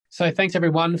So thanks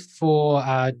everyone for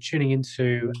tuning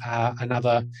into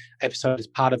another episode as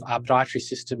part of our Podiatry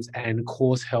Systems and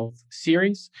CauseHealth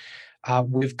series.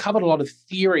 We've covered a lot of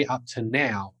theory up to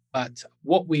now, but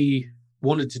what we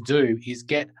wanted to do is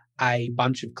get a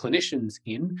bunch of clinicians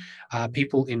in,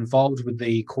 people involved with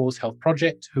the CauseHealth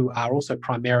project who are also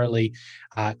primarily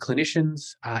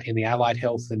clinicians in the allied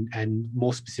health and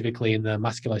more specifically in the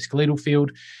musculoskeletal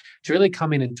field, to really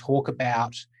come in and talk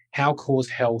about how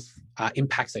CauseHealth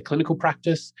impacts their clinical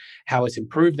practice, how it's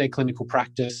improved their clinical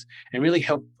practice, and really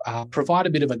help provide a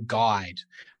bit of a guide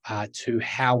to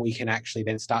how we can actually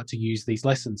then start to use these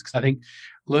lessons. Because I think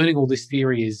learning all this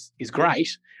theory is great,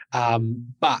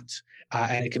 but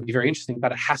and it can be very interesting,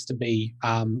 but it has to be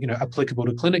applicable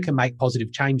to clinic and make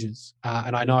positive changes.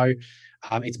 And I know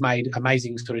it's made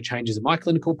amazing sort of changes in my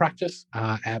clinical practice,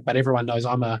 but everyone knows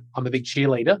I'm a big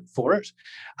cheerleader for it.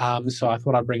 So I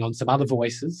thought I'd bring on some other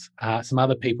voices, some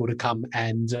other people to come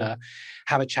and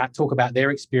have a chat, talk about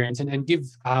their experience and give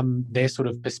their sort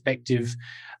of perspective,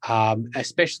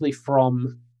 especially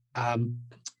from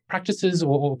practices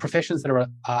or professions that are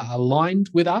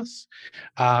aligned with us.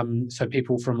 So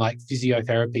people from like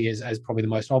physiotherapy as probably the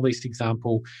most obvious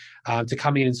example, to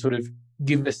come in and sort of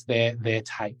give us their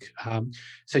take.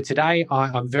 So today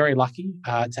I'm very lucky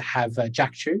to have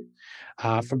Jack Chew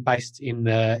based in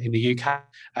the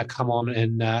UK come on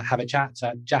and have a chat.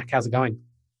 Jack, how's it going?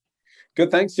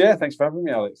 Good, thanks. Yeah, thanks for having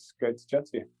me, Alex. Great to chat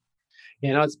to you.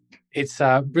 Yeah, no, it's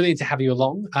brilliant to have you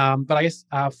along. But I guess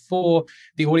for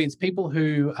the audience, people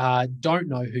who don't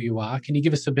know who you are, can you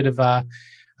give us a bit of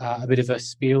a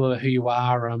spiel of who you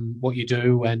are, what you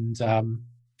do, and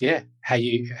how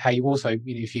you also,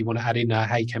 if you want to add in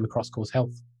how you came across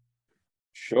CauseHealth.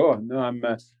 Sure. No,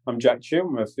 I'm Jack Chew.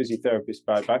 I'm a physiotherapist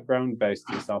by background, based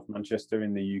in South Manchester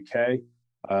in the UK.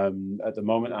 At the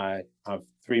moment, I have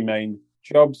three main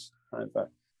jobs. I have a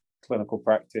clinical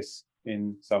practice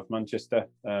in South Manchester,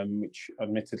 which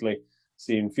admittedly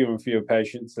seeing fewer and fewer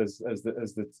patients as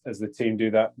the team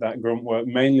do that grunt work,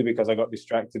 mainly because I got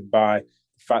distracted by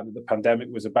the fact that the pandemic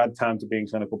was a bad time to be in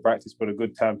clinical practice, but a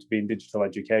good time to be in digital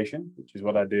education, which is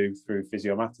what I do through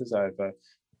Physio Matters. I have a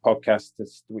podcast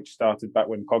which started back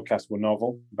when podcasts were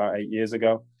novel about 8 years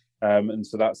ago. And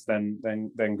so that's then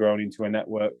grown into a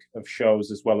network of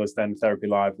shows, as well as then Therapy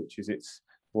Live, which is its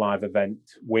live event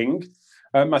wing.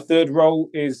 My third role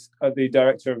is the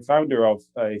director and founder of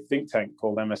a think tank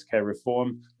called MSK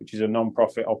Reform, which is a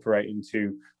non-profit operating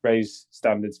to raise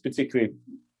standards, particularly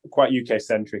quite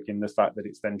UK-centric in the fact that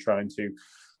it's then trying to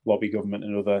lobby government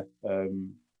and other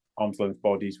arm's length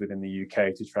bodies within the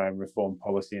UK to try and reform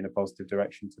policy in a positive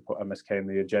direction to put MSK in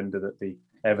the agenda that the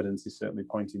evidence is certainly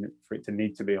pointing for it to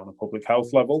need to be on a public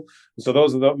health level. So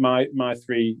those are my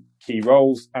three key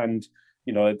roles. And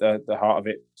the heart of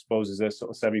it, I suppose, as a sort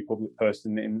of semi-public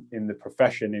person in the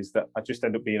profession, is that I just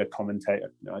end up being a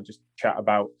commentator. I just chat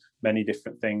about many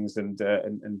different things, and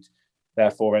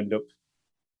therefore end up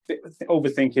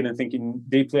overthinking and thinking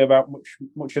deeply about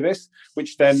much of this,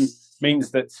 which then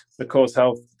means that the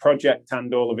CauseHealth project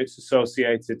and all of its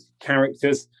associated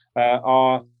characters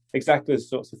are exactly the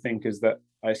sorts of thinkers that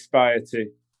I aspire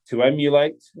to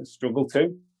emulate and struggle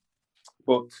to,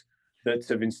 but that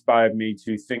have inspired me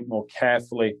to think more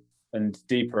carefully and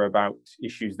deeper about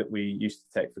issues that we used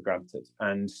to take for granted.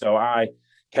 And so I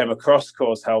came across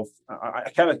CauseHealth. I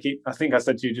think I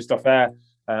said to you just off air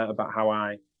about how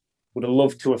I would have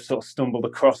loved to have sort of stumbled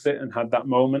across it and had that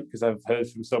moment, because I've heard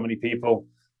from so many people,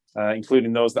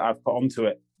 including those that I've put onto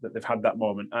it, that they've had that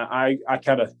moment. I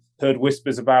kind of heard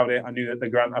whispers about it. I knew that the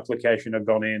grant application had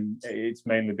gone in. It's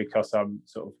mainly because I'm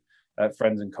sort of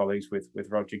friends and colleagues with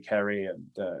Roger Kerry,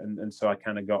 and so I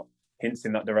kind of got hints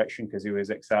in that direction because he was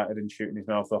excited and shooting his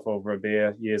mouth off over a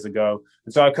beer years ago.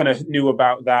 And so I kind of knew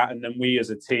about that, and then we as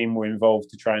a team were involved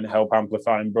to try and help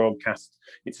amplify and broadcast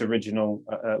its original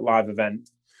live event.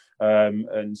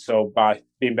 And so by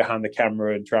being behind the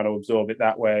camera and trying to absorb it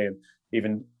that way, and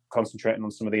even concentrating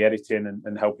on some of the editing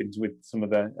and helping with some of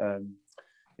the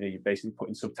you're basically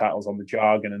putting subtitles on the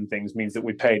jargon and things, means that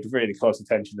we paid really close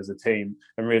attention as a team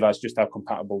and realised just how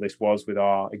compatible this was with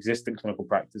our existing clinical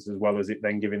practice, as well as it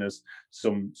then giving us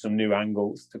some new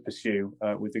angles to pursue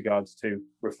with regards to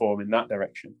reform in that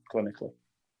direction clinically.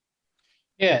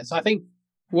 Yeah, so I think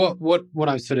what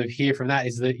I sort of hear from that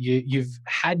is that you've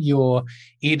had your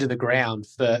ear to the ground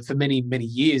for many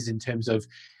years in terms of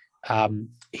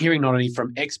hearing not only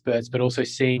from experts but also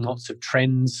seeing lots of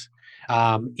trends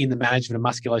in the management of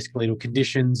musculoskeletal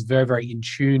conditions, very in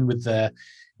tune with the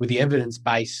evidence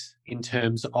base in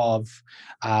terms of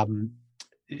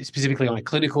specifically on a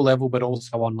clinical level, but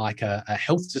also on like a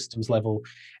health systems level.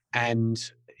 And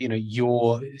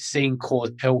you're seeing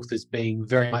cause health as being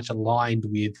very much aligned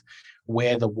with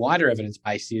where the wider evidence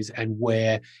base is and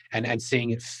where and seeing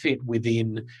it fit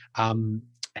within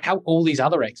how all these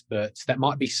other experts that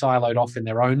might be siloed off in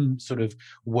their own sort of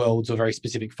worlds or very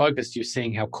specific focus, you're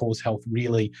seeing how cause health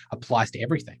really applies to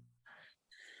everything.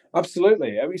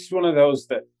 Absolutely. I mean, it's one of those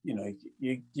that, you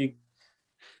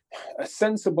a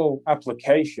sensible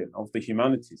application of the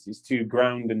humanities is to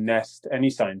ground and nest any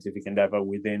scientific endeavor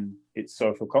within its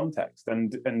social context,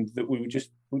 and that we're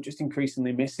just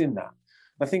increasingly missing that.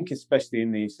 I think especially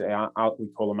in these we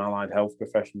call them allied health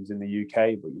professions in the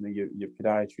UK, but your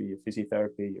podiatry, your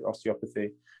physiotherapy, your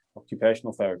osteopathy,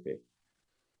 occupational therapy.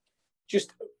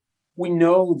 Just we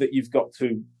know that you've got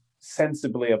to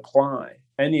sensibly apply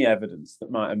any evidence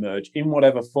that might emerge in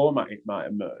whatever format it might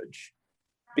emerge,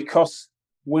 because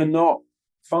we're not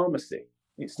pharmacy.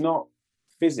 It's not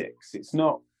physics. It's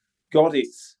not God.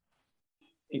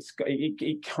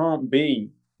 It can't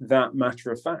be that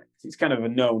matter of fact. It's kind of a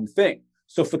known thing.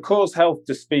 So for Cause Health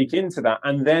to speak into that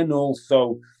and then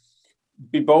also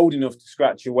be bold enough to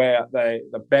scratch away at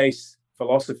the base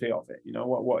philosophy of it,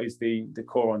 what is the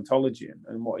core ontology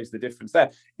and what is the difference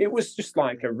there? It was just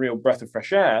like a real breath of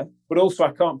fresh air. But also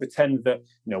I can't pretend that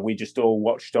we just all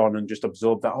watched on and just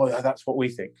absorbed that. Oh, that's what we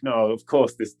think. No, of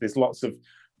course there's lots of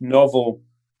novel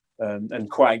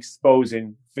and quite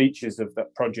exposing features of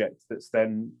that project that's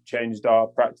then changed our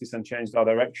practice and changed our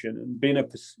direction. And being a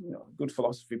good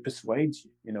philosophy persuades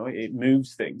you. It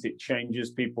moves things. It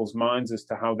changes people's minds as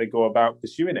to how they go about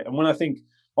pursuing it. And when I think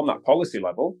on that policy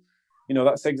level,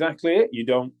 that's exactly it. You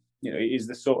don't, it is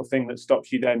the sort of thing that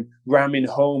stops you then ramming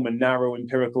home a narrow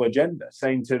empirical agenda,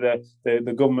 saying to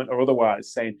the government or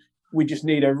otherwise, saying, we just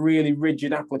need a really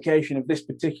rigid application of this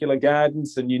particular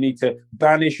guidance, and you need to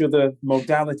banish other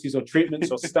modalities or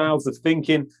treatments or styles of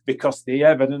thinking because the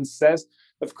evidence says.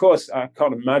 Of course, I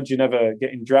can't imagine ever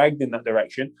getting dragged in that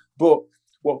direction. But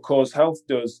what Cause Health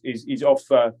does is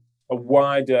offer a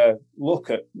wider look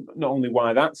at not only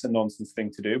why that's a nonsense thing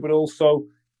to do, but also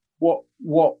what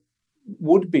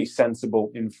would be sensible,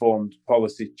 informed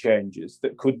policy changes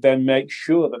that could then make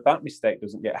sure that mistake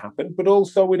doesn't get happen, but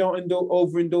also we don't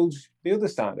overindulge the other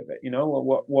side of it.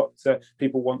 What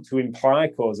people want to imply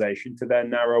causation to their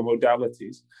narrow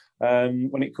modalities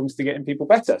when it comes to getting people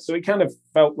better. So it kind of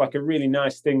felt like a really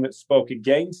nice thing that spoke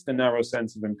against the narrow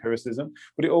sense of empiricism,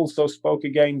 but it also spoke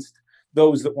against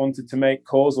those that wanted to make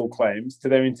causal claims to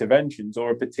their interventions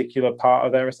or a particular part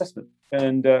of their assessment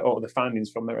and or the findings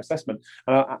from their assessment.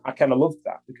 And I kind of loved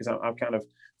that because I'm kind of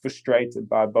frustrated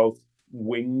by both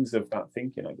wings of that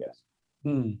thinking, I guess.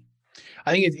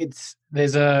 I think it's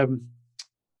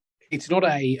not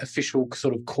a official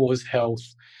sort of cause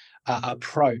health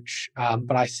approach,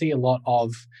 but I see a lot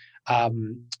of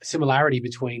similarity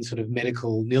between sort of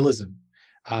medical nihilism.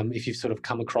 If you've sort of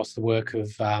come across the work of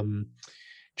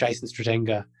Jason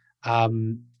Stratenger,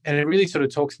 and it really sort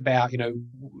of talks about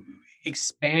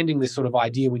expanding this sort of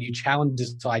idea when you challenge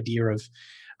this idea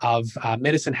of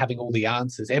medicine having all the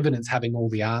answers, evidence having all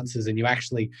the answers, and you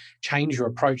actually change your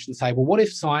approach and say, well, what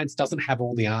if science doesn't have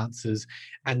all the answers,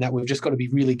 and that we've just got to be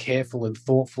really careful and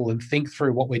thoughtful and think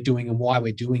through what we're doing and why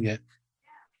we're doing it.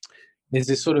 There's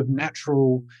this sort of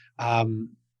natural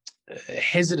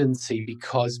hesitancy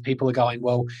because people are going,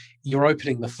 well, you're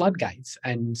opening the floodgates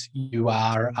and you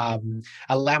are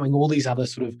allowing all these other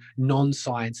sort of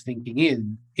non-science thinking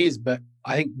in. But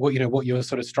I think what you're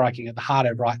sort of striking at the heart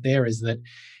of right there is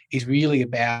really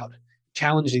about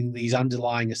challenging these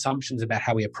underlying assumptions about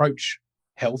how we approach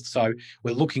health. So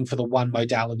we're looking for the one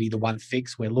modality, the one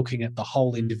fix. We're looking at the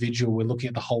whole individual. We're looking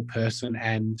at the whole person,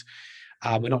 and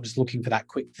we're not just looking for that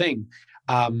quick thing.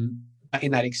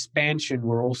 In that expansion,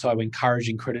 we're also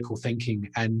encouraging critical thinking,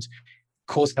 and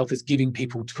Cause Health is giving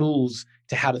people tools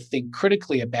to how to think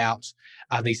critically about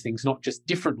these things, not just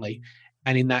differently.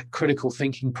 And in that critical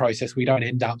thinking process, we don't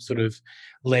end up sort of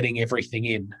letting everything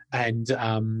in and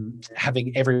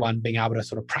having everyone being able to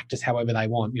sort of practice however they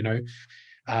want,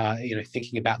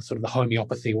 thinking about sort of the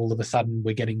homeopathy, all of a sudden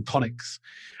we're getting tonics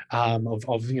of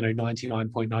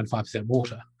 99.95%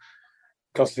 water.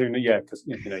 Because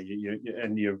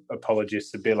and your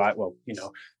apologists would be like, well,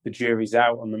 the jury's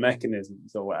out on the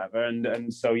mechanisms or whatever,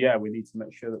 and so we need to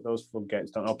make sure that those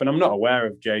floodgates don't open. I'm not aware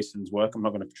of Jason's work. I'm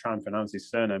not going to try and pronounce his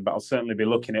surname, but I'll certainly be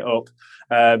looking it up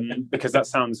because that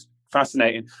sounds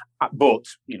fascinating. But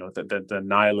the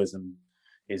nihilism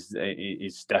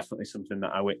is definitely something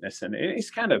that I witness, and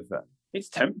it's kind of it's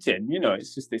tempting.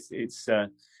 It's just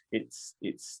it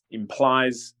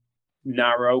implies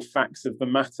narrow facts of the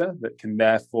matter that can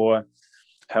therefore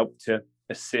help to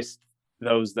assist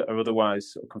those that are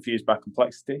otherwise sort of confused by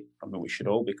complexity. I mean, we should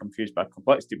all be confused by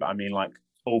complexity, but I mean like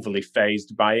overly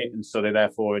phased by it, and so they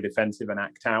therefore are defensive and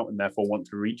act out, and therefore want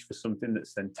to reach for something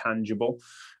that's then tangible.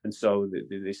 And so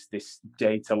this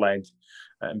data-led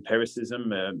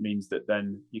empiricism means that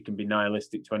then you can be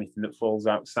nihilistic to anything that falls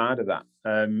outside of that,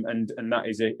 and that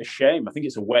is a shame. I think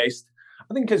it's a waste.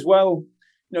 I think as well,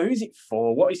 who is it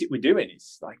for? What is it we're doing?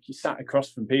 It's like you sat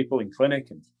across from people in clinic,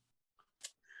 and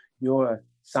you're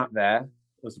sat there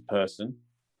as a person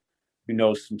who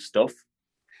knows some stuff,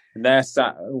 and they're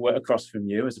sat across from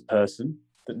you as a person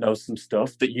that knows some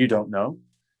stuff that you don't know,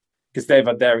 because they've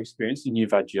had their experience and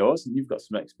you've had yours, and you've got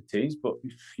some expertise, but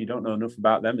you don't know enough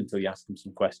about them until you ask them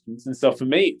some questions. And so for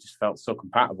me, it just felt so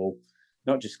compatible,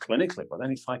 not just clinically, but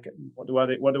then it's like, what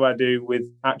do I do with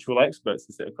actual experts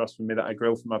that sit across from me that I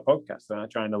grill for my podcast, and I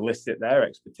try and elicit their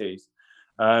expertise.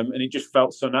 And it just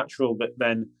felt so natural that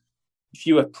then if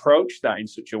you approach that in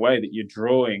such a way that you're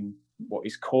drawing what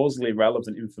is causally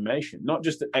relevant information, not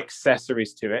just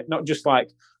accessories to it, not just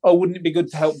like, oh, wouldn't it be good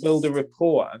to help build a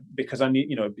rapport because I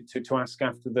need, to ask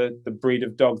after the breed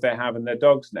of dog they have and their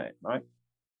dog's name, right?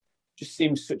 Just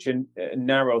seems such a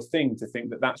narrow thing to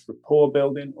think that that's rapport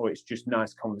building, or it's just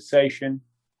nice conversation,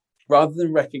 rather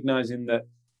than recognizing that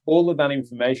all of that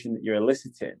information that you're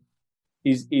eliciting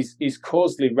is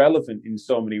causally relevant in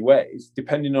so many ways,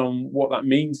 depending on what that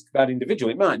means to that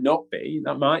individual. It might not be,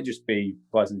 that might just be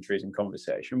pleasantries and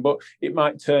conversation, but it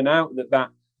might turn out that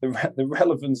the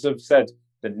relevance of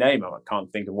the name, I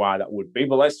can't think of why that would be,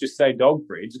 but let's just say dog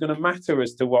breed is going to matter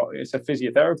as to what it's a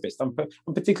physiotherapist. I'm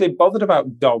particularly bothered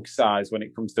about dog size when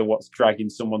it comes to what's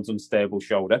dragging someone's unstable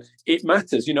shoulder. It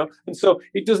matters, and so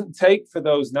it doesn't take for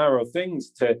those narrow things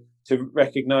to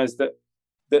recognize that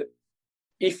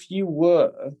if you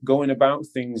were going about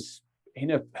things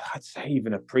in I'd say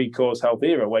even a pre-CauseHealth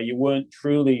era, where you weren't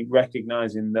truly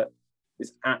recognizing that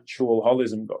there's actual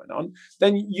holism going on,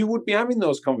 then you would be having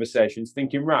those conversations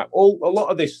thinking, right, a lot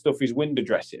of this stuff is window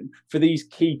dressing for these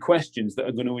key questions that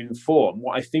are going to inform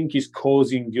what I think is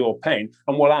causing your pain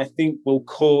and what I think will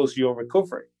cause your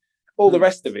recovery. All the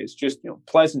rest of it is just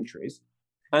pleasantries,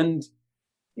 and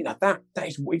that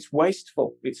is, it's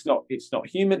wasteful. It's not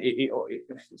human.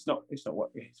 It's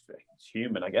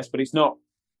human, I guess, but it's not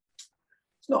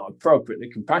appropriately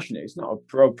compassionate. It's not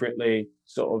appropriately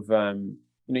sort of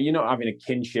you're not having a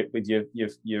kinship with your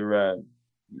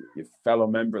fellow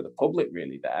member of the public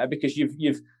really there, because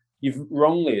you've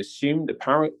wrongly assumed a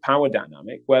power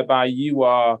dynamic whereby you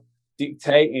are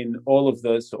dictating all of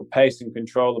the sort of pace and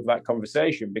control of that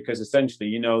conversation, because essentially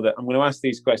you know that I'm going to ask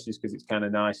these questions because it's kind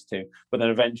of nice to, but then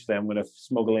eventually I'm going to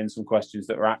smuggle in some questions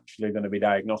that are actually going to be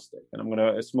diagnostic, and I'm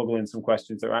going to smuggle in some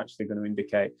questions that are actually going to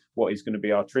indicate what is going to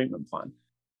be our treatment plan.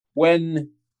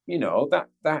 When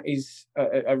that is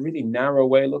a really narrow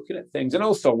way of looking at things, and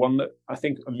also one that I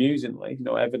think amusingly,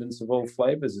 evidence of all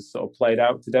flavors is sort of played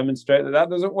out to demonstrate that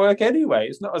doesn't work anyway.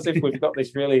 It's not as if we've got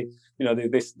this really,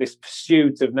 this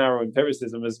pursuit of narrow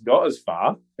empiricism has got as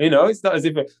far. It's not as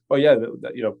if,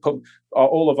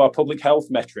 all of our public health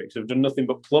metrics have done nothing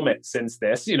but plummet since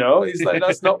this. It's like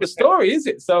that's not the story, is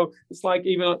it? So it's like,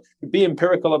 even be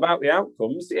empirical about the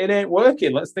outcomes, it ain't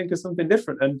working. Let's think of something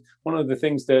different. And one of the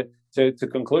things to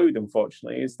conclude,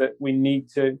 unfortunately, is that we need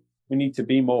to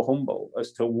be more humble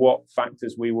as to what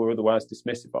factors we were otherwise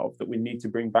dismissive of that we need to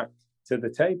bring back to the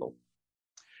table.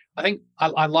 I think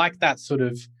I like that sort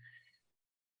of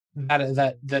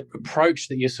that approach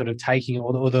that you're sort of taking,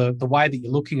 or the way that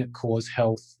you're looking at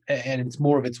CauseHealth, and it's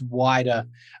more of its wider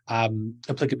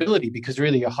applicability, because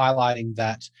really you're highlighting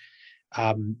that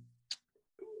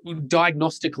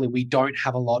diagnostically we don't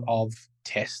have a lot of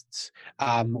tests,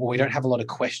 or we don't have a lot of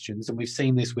questions, and we've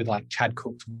seen this with like Chad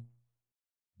Cook's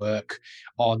work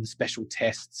on special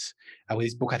tests. With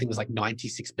his book, I think it was like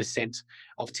 96%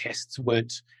 of tests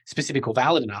weren't specific or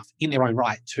valid enough in their own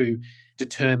right to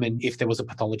determine if there was a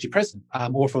pathology present,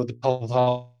 or if the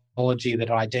pathology that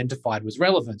I identified was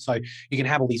relevant. So you can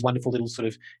have all these wonderful little sort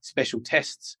of special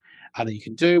tests that you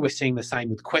can do. We're seeing the same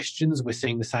with questions. We're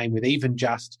seeing the same with even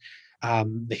just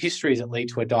the histories that lead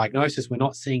to a diagnosis. We're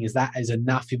not seeing that as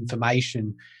enough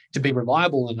information to be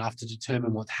reliable enough to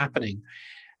determine what's happening.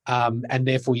 And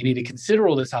therefore you need to consider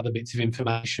all this other bits of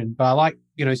information. But I like,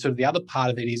 sort of the other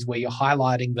part of it is where you're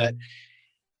highlighting that,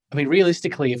 I mean,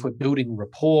 realistically, if we're building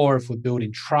rapport, if we're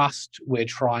building trust, we're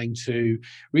trying to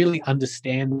really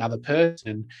understand the other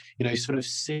person, sort of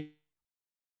splitting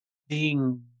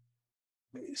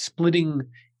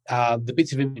the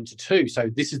bits of it into two. So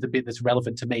this is the bit that's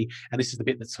relevant to me, and this is the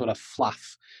bit that's sort of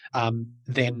fluff.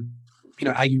 Then,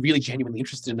 are you really genuinely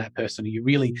interested in that person? Are you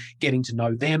really getting to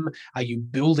know them? Are you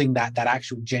building that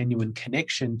actual genuine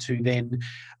connection to then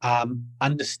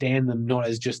understand them not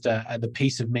as just the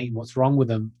piece of meat and what's wrong with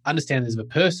them, understand them as a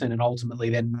person, and ultimately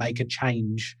then make a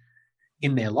change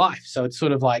in their life? So it's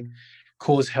sort of like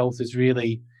Cause Health has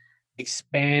really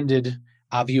expanded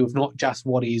our view of not just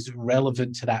what is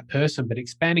relevant to that person, but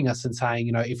expanding us and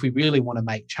saying, if we really want to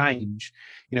make change,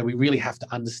 we really have to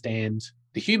understand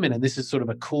the human. And this is sort of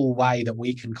a cool way that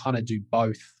we can kind of do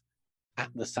both at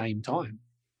the same time.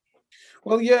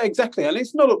 Well, yeah, exactly. And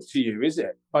it's not up to you, is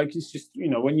it? Like, it's just,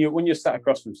 when you're sat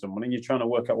across from someone and you're trying to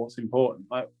work out what's important,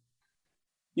 like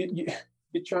you're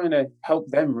trying to help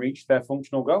them reach their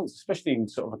functional goals, especially in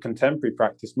sort of a contemporary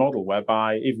practice model,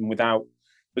 whereby even without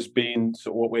us being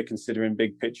sort of what we're considering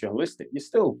big picture holistic, you're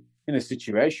still in a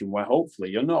situation where hopefully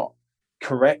you're not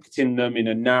correcting them in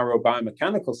a narrow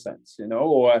biomechanical sense,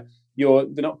 or they're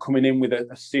not coming in with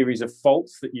a series of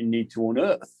faults that you need to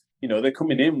unearth. They're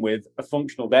coming in with a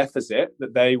functional deficit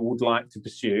that they would like to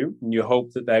pursue, and you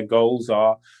hope that their goals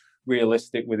are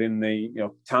realistic within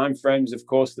the time frames, of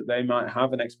course, that they might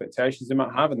have and expectations they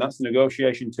might have, and that's a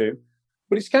negotiation too.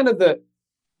 But it's kind of that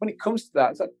when it comes to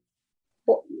that, it's like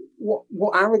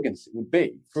what arrogance it would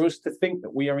be for us to think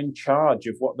that we are in charge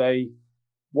of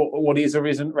what is or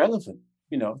isn't relevant,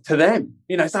 to them.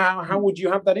 So how would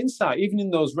you have that insight, even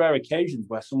in those rare occasions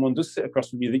where someone does sit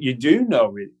across from you that you do know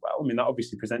really well? I mean, that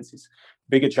obviously presents its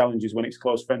bigger challenges when it's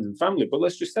close friends and family, but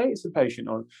let's just say it's a patient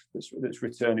that's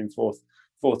returning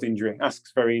fourth injury,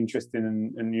 asks very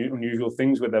interesting and unusual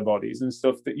things with their bodies and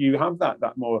stuff, that you have that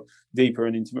more deeper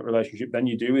and intimate relationship than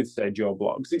you do with, say, Joe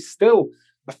Bloggs. It's still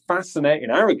a fascinating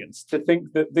arrogance to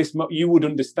think that you would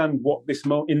understand what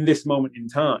in this moment in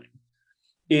time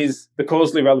is the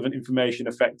causally relevant information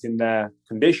affecting their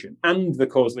condition and the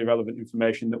causally relevant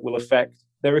information that will affect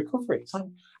their recovery. It's like,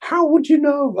 how would you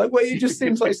know? It just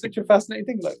seems like such a fascinating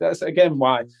thing. Like, that's again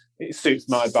why it suits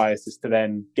my biases to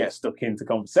then get stuck into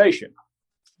conversation.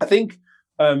 I think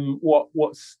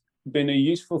what's been a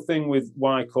useful thing with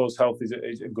why Cause Health is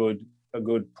a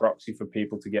good proxy for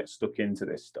people to get stuck into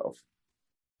this stuff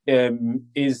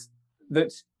is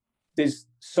that there's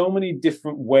so many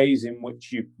different ways in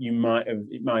which it might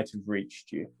have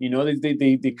reached you.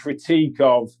 The critique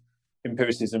of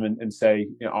empiricism and say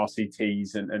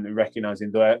RCTs and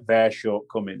recognizing their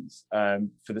shortcomings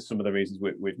for some of the reasons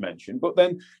we've mentioned. But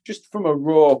then just from a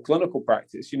raw clinical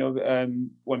practice,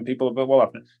 when people are,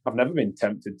 well, I've never been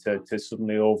tempted to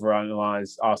suddenly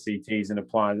overanalyze RCTs and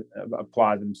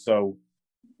apply them so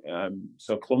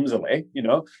clumsily,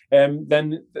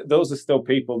 then those are still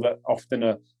people that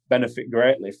often benefit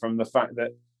greatly from the fact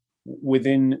that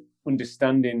within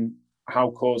understanding how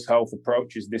Cause Health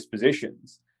approaches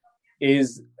dispositions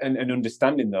and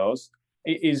understanding those,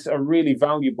 it is a really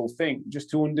valuable thing just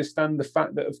to understand the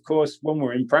fact that, of course, when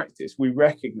we're in practice, we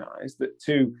recognize that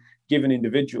two given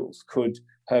individuals could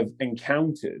have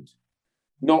encountered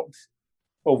not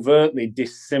overtly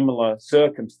dissimilar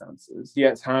circumstances,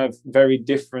 yet have very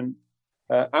different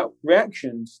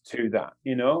reactions to that,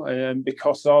 and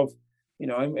because of,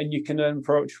 and you can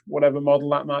approach whatever model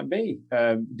that might be.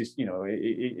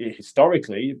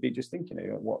 Historically, you'd be just thinking,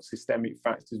 what systemic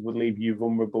factors would leave you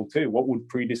vulnerable to? What would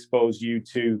predispose you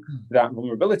to that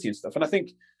vulnerability and stuff? And I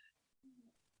think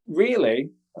we're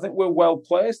well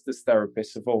placed as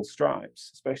therapists of all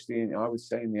stripes, especially I would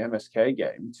say in the MSK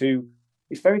game,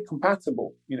 it's very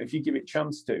compatible. If you give it a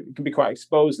chance to, it can be quite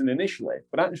exposing initially,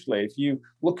 but actually, if you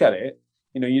look at it,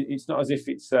 it's not as if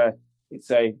it's a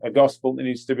gospel that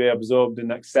needs to be absorbed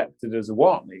and accepted as a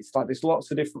one. It's like there's lots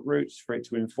of different routes for it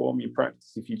to inform your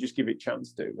practice if you just give it a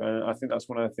chance to. And I think that's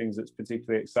one of the things that's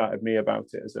particularly excited me about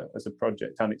it as a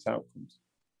project and its outcomes.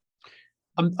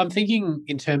 I'm thinking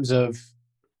in terms of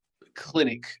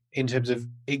clinic, in terms of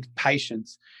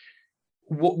patients.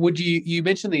 What would you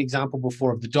mentioned the example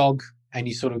before of the dog, and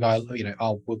you sort of go,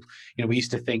 we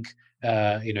used to think,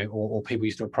 or people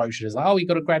used to approach it as like, oh, you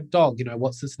got a grab dog,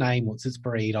 what's its name, what's its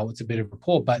breed, oh, it's a bit of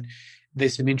rapport. But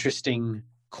there's some interesting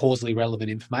causally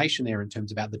relevant information there in terms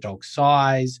about the dog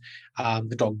size,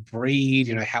 the dog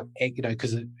breed,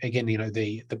 because again,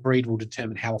 the breed will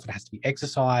determine how often it has to be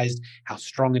exercised, how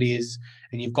strong it is,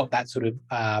 and you've got that sort of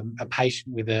a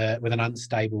patient with an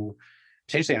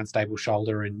potentially unstable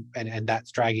shoulder, and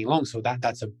that's dragging along. So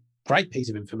that's a great piece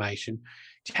of information.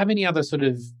 Do you have any other sort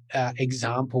of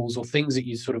examples or things that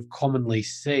you sort of commonly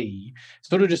see,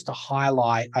 sort of just to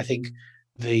highlight, I think,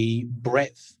 the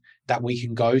breadth that we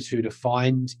can go to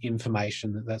find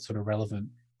information that's sort of relevant?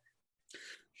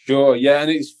 Sure, yeah,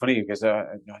 and it's funny because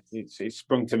it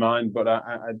sprung to mind, but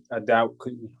I doubt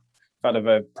I'd have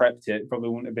prepped it, probably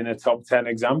wouldn't have been a top 10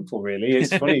 example, really.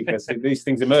 It's funny because these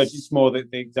things emerge. It's more the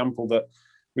example that,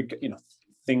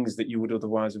 things that you would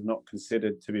otherwise have not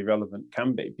considered to be relevant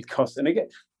can be. Because, and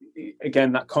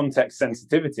again, that context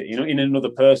sensitivity, in another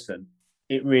person,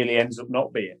 it really ends up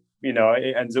not being.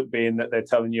 It ends up being that they're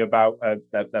telling you about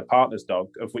their partner's dog,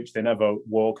 of which they never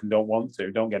walk and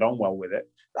don't get on well with it.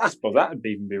 I suppose that would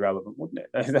even be relevant, wouldn't it?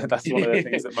 That's one of the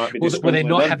things that might be well, they're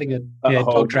not having a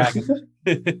dog dragon.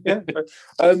 Yeah.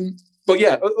 But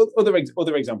yeah, other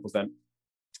examples then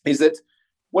is that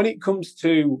when it comes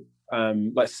to,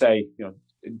 let's say,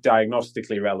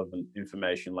 diagnostically relevant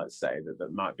information, let's say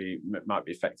that might be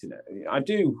affecting it. I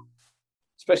do,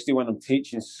 especially when I'm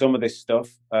teaching some of this stuff,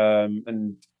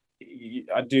 and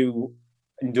I do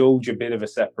indulge a bit of a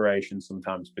separation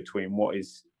sometimes between what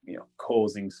is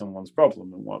causing someone's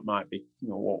problem and what might be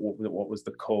what was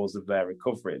the cause of their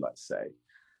recovery, let's say,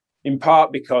 in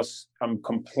part because I'm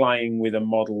complying with a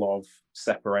model of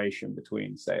separation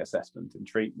between, say, assessment and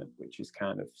treatment, which is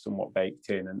kind of somewhat baked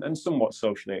in and somewhat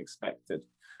socially expected,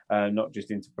 not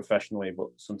just interprofessionally but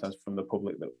sometimes from the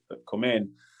public that come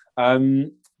in.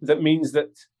 That means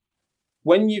that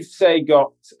when you've, say,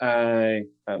 got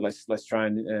let's try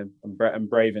and I'm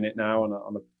braving it now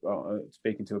on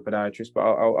speaking to a podiatrist, but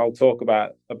I'll talk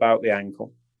about the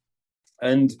ankle,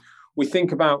 and we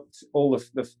think about all of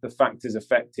the factors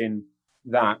affecting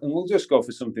that, and we'll just go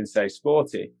for something, say,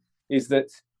 sporty. Is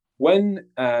that when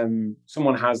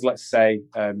someone has, let's say,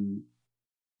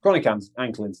 chronic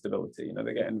ankle instability,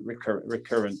 they're getting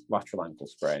recurrent lateral ankle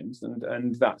sprains,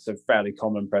 and that's a fairly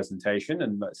common presentation.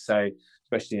 And let's say,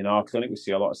 especially in our clinic, we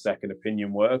see a lot of second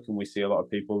opinion work, and we see a lot of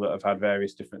people that have had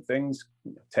various different things,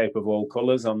 tape of all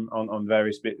colours on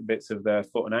various bits of their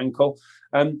foot and ankle.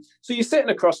 So you're sitting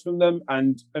across from them,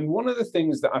 and one of the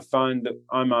things that I find that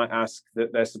I might ask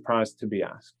that they're surprised to be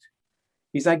asked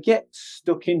is, I get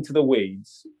stuck into the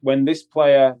weeds when this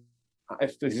player,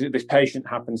 if this patient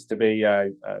happens to be a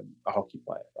hockey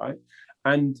player, right?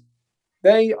 And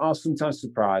they are sometimes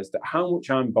surprised at how much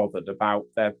I'm bothered about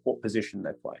what position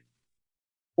they play.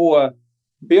 Or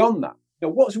beyond that,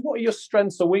 what are your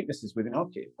strengths or weaknesses within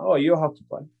hockey? Oh, you're a hockey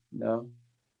player? No.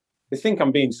 They think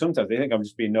I'm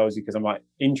just being nosy because I'm like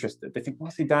interested. They think,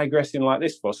 what's he digressing like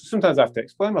this for? So sometimes I have to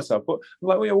explain myself. But I'm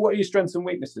like, well, what are your strengths and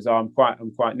weaknesses? Oh, I'm quite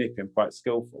nippy, I'm quite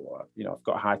skillful. Or, I've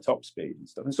got high top speed and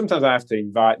stuff. And sometimes I have to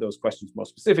invite those questions more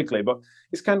specifically. But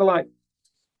it's kind of like,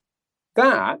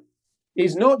 that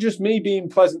is not just me being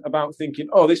pleasant about thinking,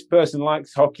 oh, this person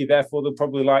likes hockey, therefore they'll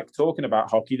probably like talking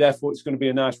about hockey, therefore it's going to be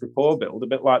a nice rapport build, a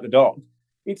bit like the dog.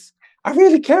 I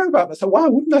really care about that. So why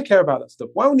wouldn't I care about that stuff?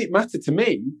 Why wouldn't it matter to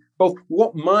me both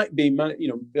what might be,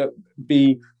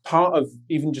 be part of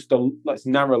even just let's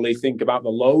narrowly think about the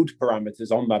load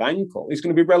parameters on that ankle is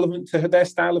going to be relevant to their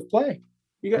style of play.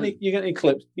 You got any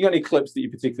clips? You got any clips that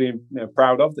you're particularly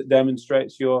proud of that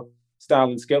demonstrates your style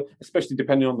and skill, especially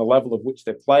depending on the level of which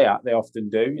they play at? They often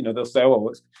do. They'll say, "Oh,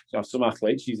 well, some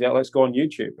athletes, let's go on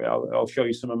YouTube. I'll show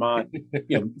you some of my,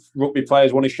 rugby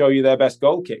players want to show you their best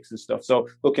goal kicks and stuff." So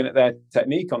looking at their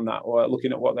technique on that, or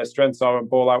looking at what their strengths are on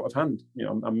ball out of hand.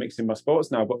 I'm mixing my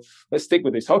sports now, but let's stick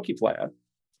with this hockey player.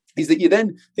 Is that you're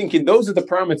then thinking those are the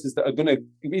parameters that are going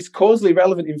to be causally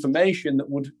relevant information that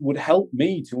would help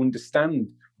me to understand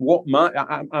what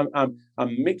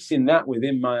I'm mixing that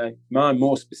within my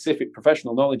more specific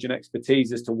professional knowledge and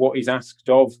expertise as to what is asked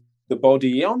of the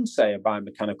body on, say, a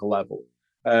biomechanical level.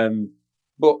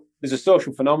 But there's a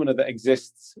social phenomena that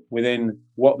exists within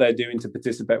what they're doing to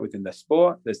participate within their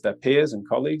sport. There's their peers and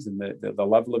colleagues and the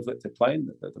level of that they're playing,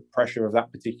 the pressure of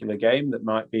that particular game that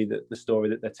might be the story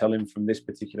that they're telling from this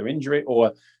particular injury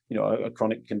or, a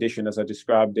chronic condition, as I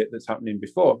described it, that's happening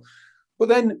before. But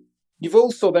then you've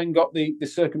also then got the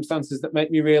circumstances that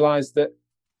make me realize that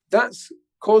that's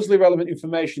causally relevant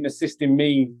information assisting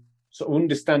me sort of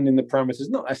understanding the parameters,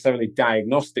 not necessarily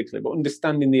diagnostically, but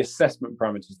understanding the assessment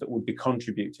parameters that would be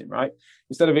contributing, right?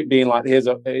 Instead of it being like,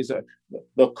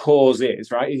 the cause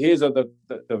is, right? Here's the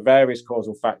various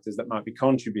causal factors that might be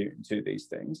contributing to these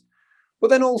things. But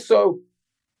then also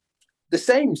the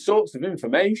same sorts of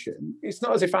information, it's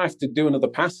not as if I have to do another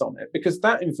pass on it, because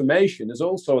that information is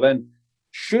also then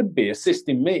should be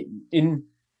assisting me in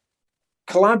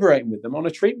collaborating with them on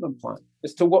a treatment plan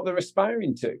as to what they're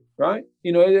aspiring to, right?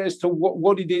 As to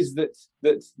what it is that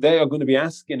they are going to be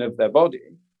asking of their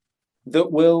body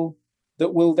that will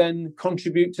then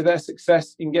contribute to their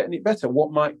success in getting it better.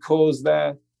 What might cause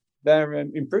their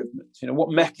improvements?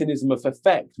 What mechanism of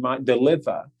effect might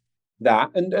deliver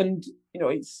that? And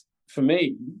it's, for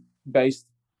me, based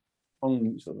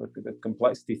on sort of the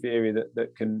complexity theory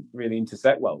that can really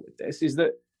intersect well with this, is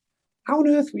that how on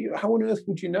earth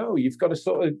would you know? You've got to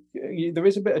sort of, there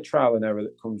is a bit of trial and error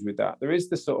that comes with that. There is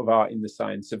the sort of art in the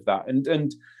science of that.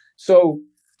 And so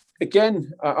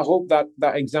again, I hope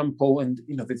that example, and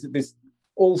there's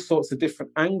all sorts of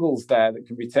different angles there that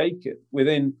can be taken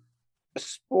within a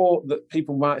sport that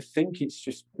people might think it's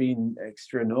just being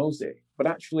extra nosy, but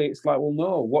actually it's like, well,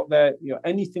 no, what they're,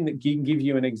 anything that can give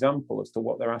you an example as to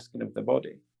what they're asking of the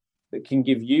body, that can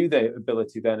give you the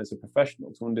ability then as a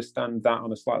professional to understand that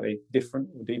on a slightly different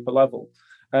or deeper level,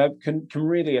 can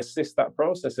really assist that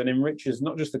process and enriches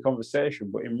not just the conversation,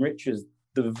 but enriches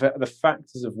the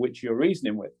factors of which you're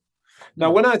reasoning with.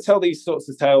 Now, when I tell these sorts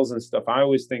of tales and stuff, I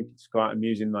always think it's quite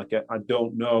amusing. Like, I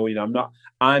don't know,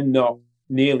 I'm not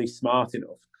nearly smart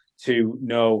enough to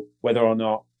know whether or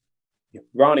not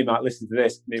Rani might listen to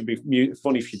this. It'd be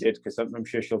funny if she did, because I'm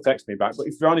sure she'll text me back. But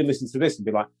if Rani listens to this and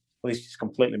be like, well, he's just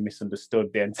completely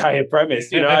misunderstood the entire premise.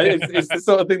 It's the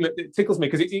sort of thing that it tickles me,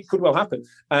 because it could well happen.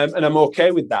 And I'm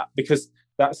okay with that, because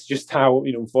that's just how,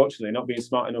 unfortunately, not being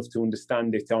smart enough to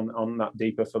understand it on that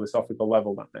deeper philosophical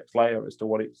level, that next layer as to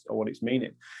what it's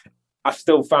meaning. I've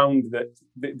still found that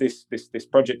this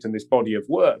project and this body of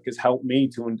work has helped me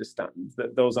to understand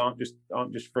that those aren't just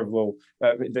frivolous.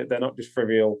 They're not just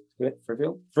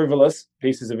frivolous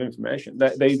pieces of information.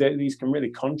 These can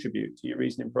really contribute to your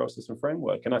reasoning process and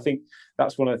framework. And I think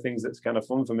that's one of the things that's kind of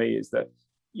fun for me, is that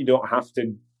you don't have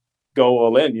to go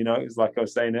all in. It's like I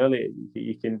was saying earlier.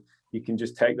 You can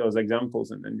just take those examples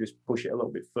and just push it a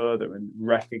little bit further and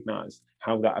recognize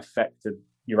how that affected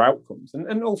your outcomes,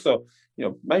 and also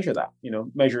measure that,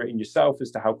 measure it in yourself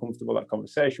as to how comfortable that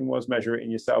conversation was, measure it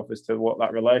in yourself as to what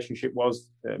that relationship was,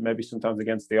 maybe sometimes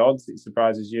against the odds. It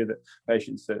surprises you that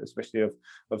patients, especially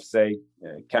of say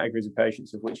categories of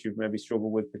patients of which you've maybe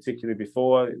struggled with particularly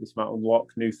before, this might unlock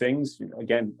new things.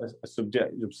 Again, a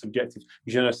subjective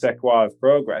je ne sais quoi of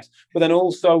progress, but then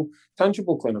also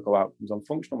tangible clinical outcomes on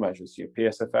functional measures, your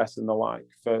PSFS and the like,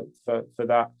 for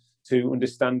that to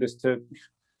understand as to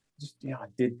just, I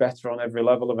did better on every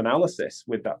level of analysis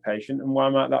with that patient. And why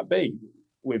might that be?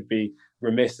 We'd be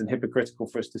remiss and hypocritical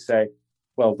for us to say,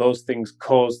 well, those things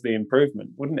caused the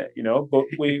improvement, wouldn't it? But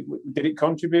we did it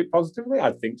contribute positively?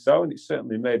 I think so, and it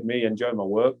certainly made me enjoy my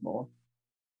work more.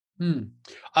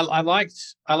 I liked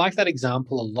that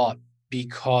example a lot,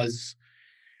 because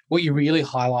what you really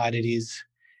highlighted is,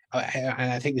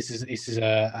 and I think this is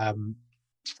a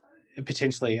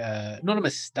potentially not a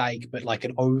mistake, but like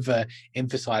an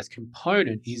overemphasized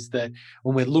component, is that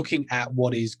when we're looking at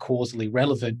what is causally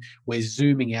relevant, we're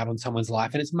zooming out on someone's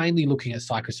life, and it's mainly looking at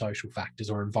psychosocial factors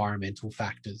or environmental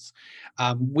factors,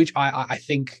 which I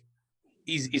think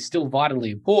is still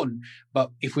vitally important.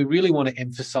 But if we really want to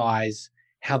emphasize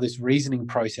how this reasoning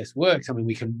process works, I mean,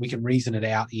 we can reason it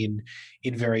out in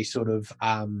very sort of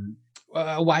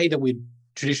a way that we'd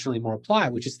traditionally more apply,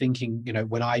 which is thinking,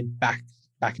 when I back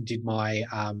and did my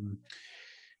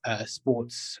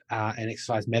sports and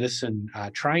exercise medicine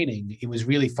training, it was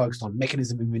really focused on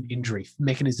mechanism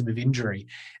of injury,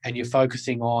 and you're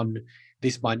focusing on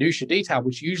this minutiae detail,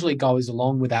 which usually goes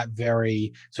along with that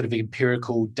very sort of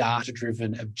empirical,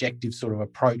 data-driven, objective sort of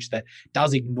approach that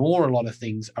does ignore a lot of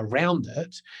things around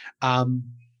it.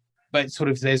 But sort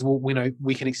of there's,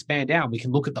 we can expand out. We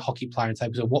can look at the hockey player and say,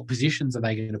 so what positions are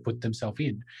they going to put themselves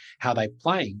in? How are they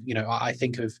playing? I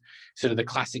think of sort of the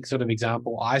classic sort of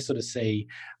example I sort of see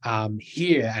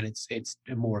here, and it's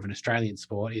more of an Australian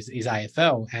sport, is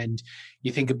AFL. And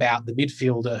you think about the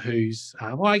midfielder who's,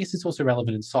 I guess it's also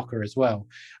relevant in soccer as well.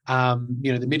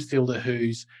 The midfielder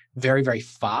who's very, very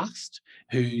fast,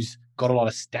 who's got a lot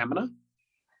of stamina,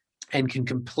 and can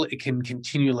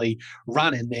continually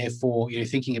run, and therefore,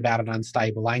 thinking about an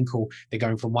unstable ankle, they're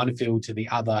going from one field to the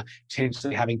other,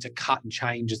 potentially having to cut and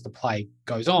change as the play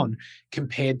goes on,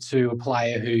 compared to a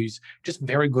player who's just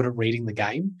very good at reading the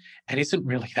game and isn't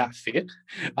really that fit,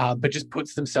 but just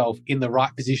puts themselves in the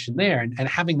right position there, and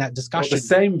having that discussion.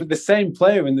 Well, the same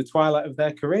player in the twilight of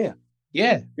their career.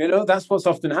 Yeah. That's what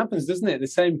often happens, doesn't it? The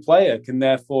same player can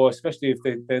therefore, especially if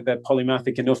they're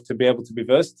polymathic enough to be able to be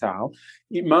versatile,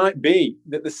 it might be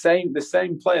that the same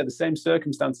player, the same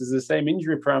circumstances, the same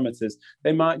injury parameters,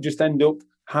 they might just end up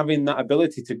having that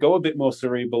ability to go a bit more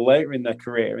cerebral later in their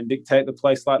career and dictate the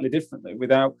play slightly differently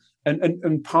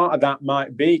and part of that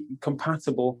might be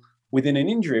compatible within an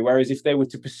injury. Whereas if they were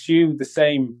to pursue the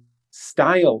same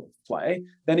style of play,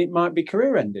 then it might be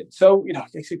career ending. So,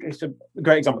 it's a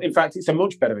great example. In fact, it's a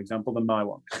much better example than my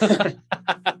one.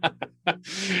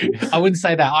 I wouldn't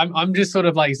say that. I'm just sort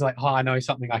of like, he's like, I know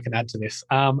something I can add to this.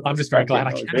 I'm just very glad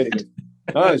I can. Really good.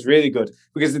 Oh, it's really good,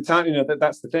 because the time,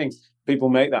 that's the thing. People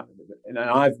make that, and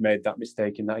I've made that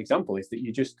mistake in that example, is that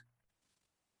you just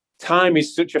time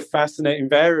is such a fascinating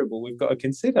variable we've got to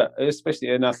consider, especially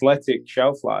an athletic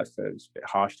shelf life. It's a bit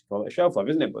harsh to call it a shelf life,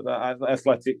 isn't it? But that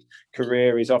athletic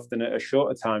career is often at a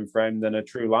shorter time frame than a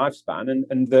true lifespan.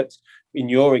 And that in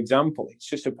your example, it's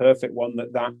just a perfect one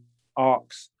that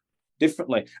arcs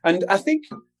differently. And I think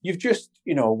you've just,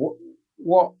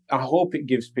 what I hope it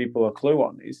gives people a clue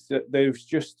on is that there's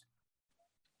just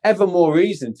ever more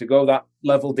reason to go that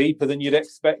level deeper than you'd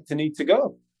expect to need to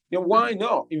go. Why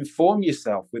not inform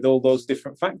yourself with all those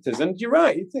different factors? And you're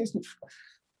right, it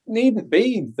needn't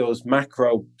be those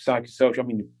macro psychosocial. I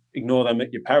mean, ignore them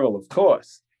at your peril, of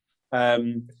course.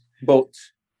 But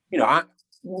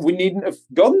we needn't have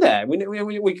gone there.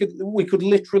 We could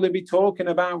literally be talking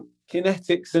about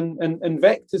kinetics and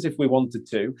vectors if we wanted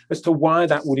to, as to why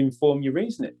that would inform your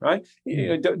reasoning, right?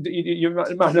 You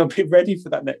might not be ready for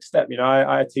that next step.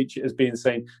 I teach it as being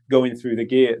saying going through the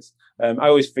gears. I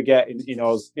always forget,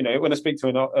 when I speak to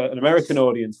an American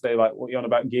audience, they're like, "What are you on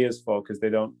about gears for?" Because they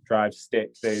don't drive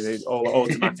stick; they all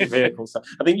automatic vehicles. So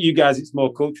I think you guys, it's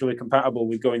more culturally compatible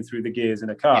with going through the gears in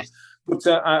a car. Yes. But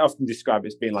I often describe it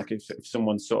as being like if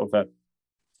someone's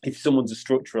if someone's a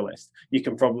structuralist, you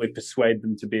can probably persuade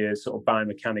them to be a sort of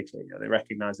biomechanically. They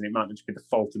recognise that it might not just be the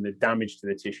fault and the damage to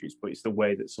the tissues, but it's the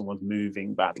way that someone's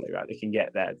moving badly, right? They can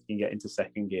get there, they can get into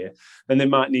second gear. Then they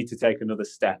might need to take another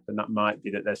step, and that might be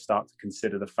that they start to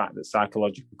consider the fact that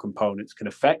psychological components can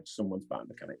affect someone's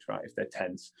biomechanics, right? If they're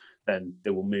tense, then they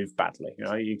will move badly.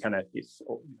 It's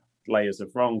layers of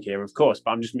wrong here, of course,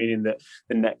 but I'm just meaning that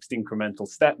the next incremental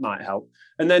step might help.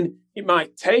 And then it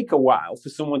might take a while for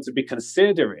someone to be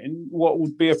considering what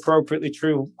would be appropriately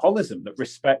true holism that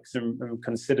respects and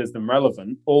considers them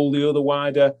relevant, all the other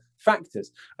wider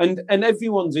factors. And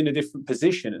everyone's in a different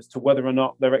position as to whether or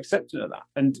not they're accepting of that.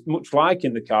 And much like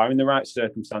in the car, in the right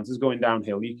circumstances, going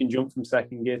downhill, you can jump from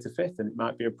second gear to fifth and it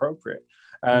might be appropriate.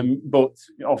 But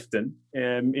often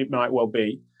it might well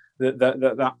be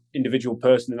that individual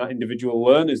person and that individual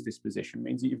learner's disposition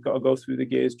means that you've got to go through the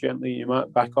gears gently. You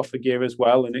might back off a gear as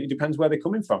well, and it depends where they're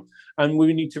coming from. And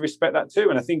we need to respect that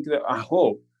too. And I think that I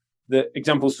hope that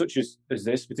examples such as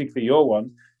this, particularly your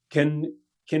one, can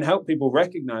help people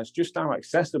recognize just how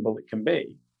accessible it can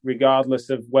be, regardless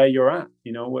of where you're at.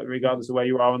 Regardless of where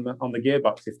you are on the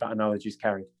gearbox, if that analogy is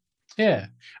carried. Yeah,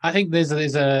 I think there's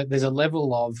a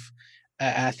level of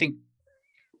I think,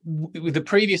 with the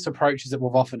previous approaches that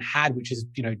we've often had, which is,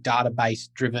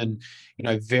 database driven,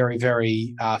 very,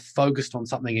 very focused on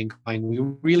something and going, we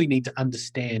really need to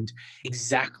understand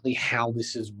exactly how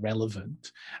this is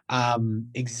relevant,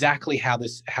 exactly how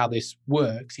this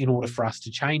works in order for us to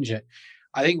change it.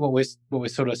 I think what we're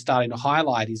sort of starting to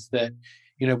highlight is that,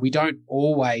 we don't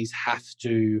always have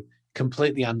to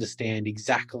completely understand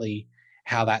exactly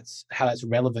how that's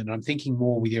relevant. And I'm thinking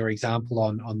more with your example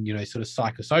on sort of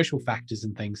psychosocial factors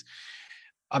and things.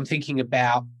 I'm thinking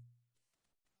about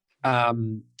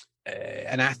an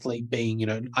athlete being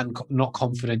not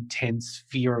confident, tense,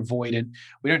 fear avoidant.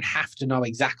 We don't have to know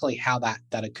exactly how that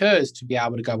occurs to be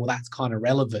able to go, well, that's kind of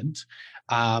relevant.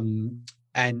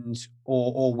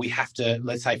 Or we have to,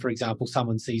 let's say, for example,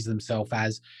 someone sees themselves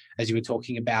as you were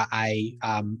talking about, a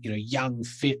young,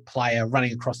 fit player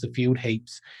running across the field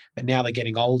heaps, but now they're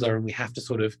getting older, and we have to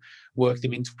sort of work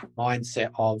them into a mindset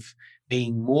of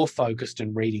being more focused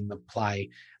and reading the play.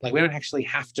 Like, we don't actually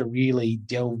have to really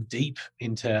delve deep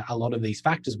into a lot of these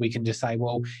factors. We can just say,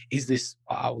 well, is this,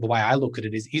 the way I look at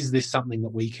it is this something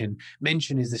that we can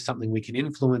mention? Is this something we can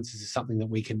influence? Is this something that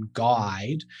we can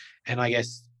guide? And I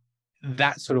guess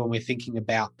that's sort of when we're thinking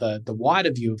about the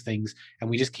wider view of things, and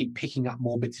we just keep picking up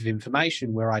more bits of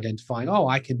information, we're identifying,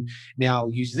 I can now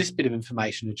use this bit of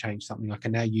information to change something. I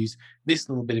can now use this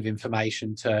little bit of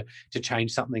information to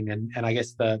change something. And I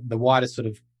guess the wider sort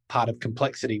of part of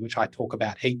complexity, which I talk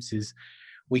about heaps, is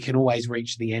we can always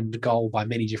reach the end goal by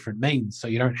many different means. So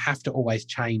you don't have to always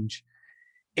change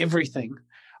everything.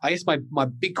 I guess my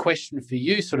big question for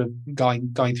you, sort of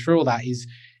going through all that, is,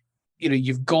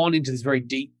 you've gone into this very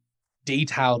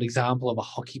detailed example of a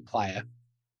hockey player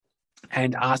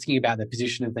and asking about their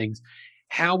position and things.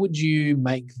 How would you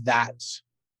make that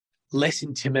less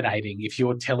intimidating if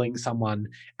you're telling someone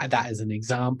that as an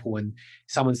example, and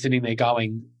someone's sitting there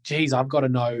going, geez, I've got to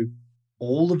know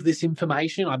all of this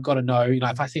information. I've got to know,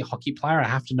 if I see a hockey player, I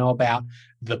have to know about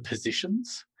the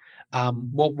positions.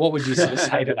 What would you sort of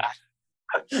say to that?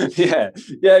 Yeah.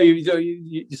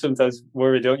 You sometimes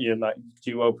worry, don't you? Like, do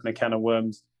you open a can of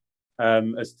worms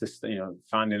as to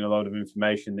finding a load of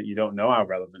information that you don't know how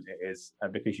relevant it is,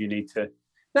 because you need to.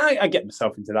 Now, I get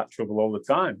myself into that trouble all the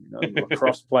time. A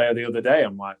lacrosse player the other day,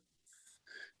 I'm like,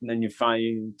 And then you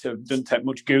find it doesn't take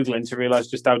much Googling to realise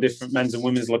just how different men's and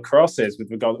women's lacrosse is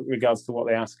with regards to what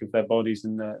they ask of their bodies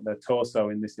and their torso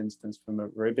in this instance from a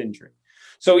rib injury.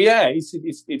 So yeah,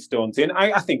 it's daunting.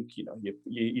 I think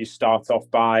you start off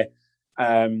by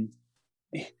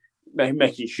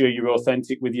making sure you're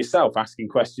authentic with yourself, asking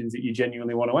questions that you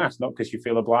genuinely want to ask, not because you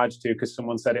feel obliged to because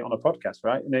someone said it on a podcast,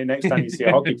 right? And the next time you see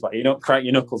a hockey player, you don't crack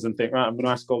your knuckles and think, right, I'm going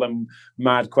to ask all them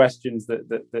mad questions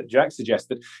that Jack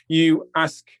suggested. You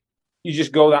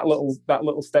just go that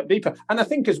little step deeper. And I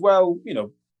think as well,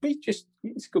 it's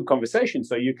a good conversation.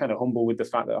 So you're kind of humble with the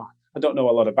fact that I don't know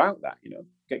a lot about that.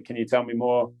 Can you tell me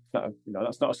more?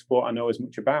 That's not a sport I know as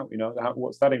much about.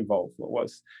 What's that involved?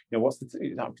 What's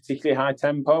is that particularly high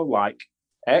tempo like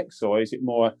X, or is it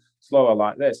more slower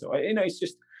like this? Or, it's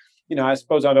just, I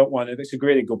suppose I don't want to. It's a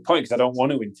really good point because I don't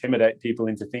want to intimidate people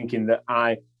into thinking that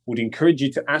I would encourage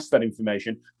you to ask that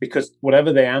information because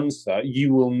whatever they answer,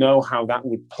 you will know how that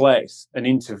would place and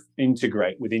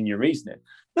integrate within your reasoning.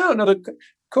 No, of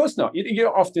course not.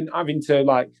 You're often having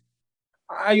to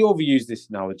I overuse this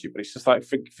analogy, but it's just like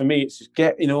for me, it's just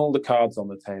getting all the cards on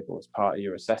the table as part of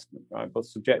your assessment, right? Both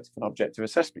subjective and objective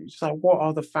assessment. You're just like, what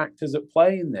are the factors at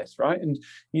play in this, right? And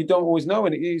you don't always know,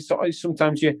 and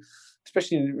sometimes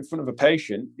especially in front of a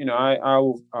patient, I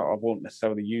won't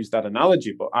necessarily use that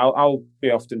analogy, but I'll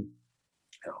be often,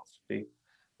 be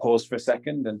pause for a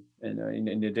second, and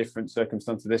in a different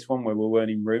circumstance to this one where we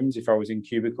weren't in rooms. If I was in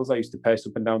cubicles, I used to pace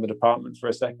up and down the department for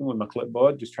a second with my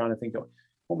clipboard, just trying to think of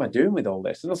what am I doing with all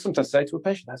this? And I'll sometimes say to a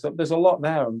patient, there's a lot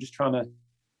there. I'm just trying to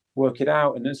work it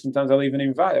out. And then sometimes I'll even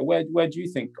invite her. Where do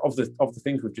you think of the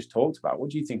things we've just talked about? What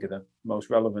do you think are the most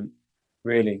relevant,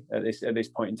 really, at this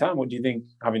point in time? What do you think,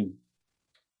 having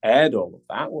aired all of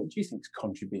that, what do you think is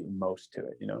contributing most to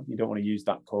it? You don't want to use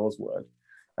that cause word.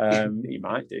 You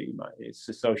might. It's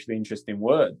a socially interesting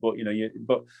word, but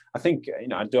but I think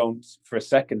I don't for a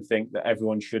second think that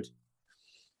everyone should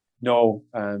know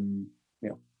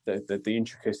the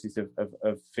intricacies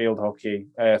of field hockey,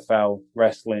 AFL,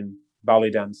 wrestling,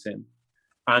 ballet dancing,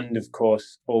 and of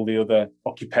course all the other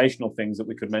occupational things that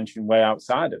we could mention way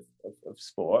outside of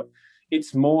sport.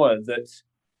 It's more that,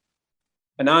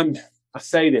 and I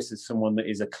say this as someone that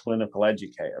is a clinical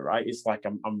educator, right? It's like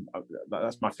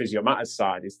that's my Physio Matters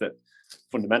side, is that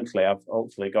fundamentally I've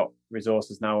hopefully got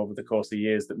resources now over the course of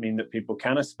years that mean that people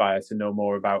can aspire to know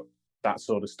more about that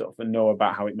sort of stuff and know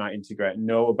about how it might integrate, and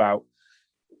know about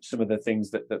some of the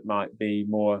things that might be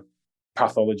more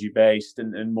pathology based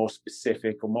and more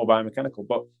specific or more biomechanical.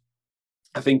 But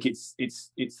I think it's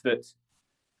that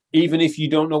even if you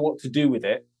don't know what to do with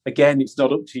it, again, it's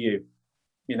not up to you.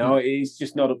 It's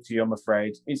just not up to you, I'm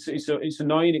afraid. It's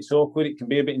annoying, it's awkward, it can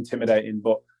be a bit intimidating,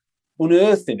 but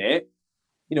unearthing it,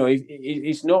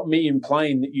 it's not me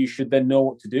implying that you should then know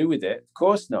what to do with it. Of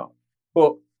course not.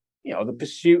 But, the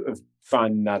pursuit of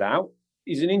finding that out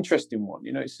is an interesting one.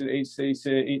 And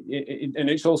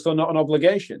it's also not an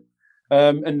obligation.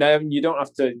 And then you don't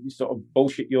have to sort of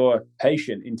bullshit your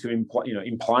patient into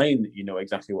implying that you know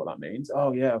exactly what that means.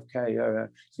 Oh yeah, okay, yeah.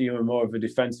 So you're more of a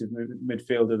defensive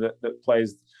midfielder that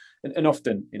plays, and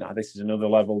often, this is another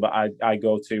level that I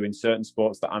go to in certain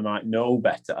sports that I might know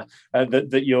better.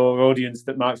 That your audience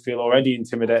that might feel already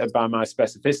intimidated by my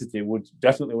specificity would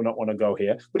definitely not want to go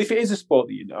here. But if it is a sport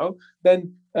that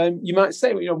then you might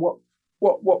say,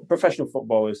 what professional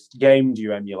footballers game do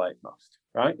you emulate most,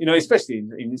 right? Especially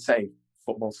in say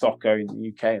football, soccer in the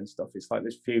UK and stuff. It's like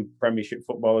there's a few Premiership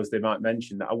footballers they might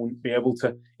mention that I wouldn't be able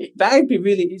to.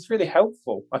 It's really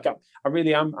helpful. Like I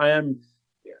really am.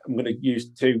 I'm going to use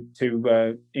two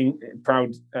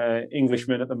proud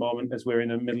Englishmen at the moment as we're in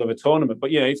the middle of a tournament.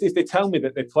 But if they tell me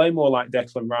that they play more like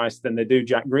Declan Rice than they do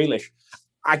Jack Grealish,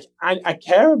 I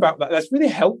care about that. That's really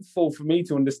helpful for me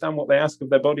to understand what they ask of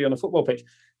their body on a football pitch.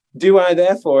 Do I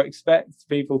therefore expect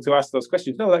people to ask those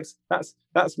questions? No,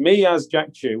 that's me as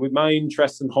Jack Chew with my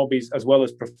interests and hobbies as well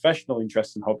as professional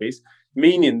interests and hobbies,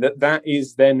 meaning that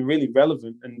is then really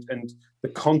relevant, and the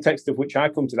context of which I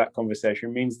come to that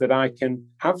conversation means that I can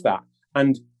have that.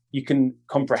 And you can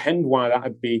comprehend why that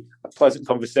would be a pleasant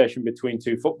conversation between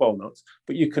two football nuts.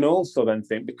 But you can also then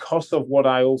think, because of what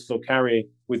I also carry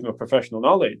with my professional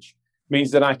knowledge,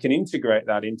 means that I can integrate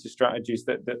that into strategies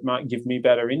that might give me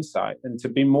better insight and to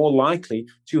be more likely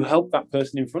to help that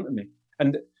person in front of me.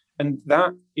 And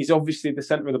that is obviously the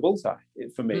center of the bullseye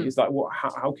for me. Is like,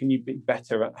 how can you be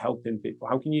better at helping people?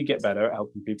 How can you get better at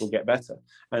helping people get better?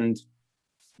 And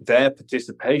their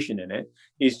participation in it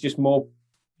is just more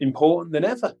important than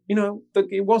ever.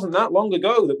 It wasn't that long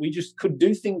ago that we just could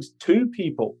do things to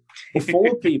people or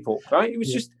for people, right? It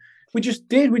was just, we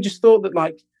just thought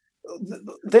that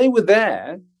they were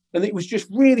there And it was just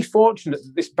really fortunate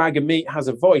that this bag of meat has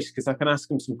a voice, because I can ask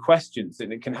them some questions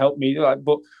and it can help me.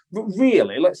 But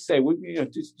really, let's say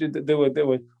they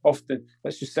were often,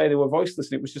 let's just say they were voiceless,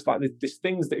 and it was just like this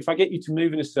things that if I get you to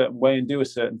move in a certain way and do a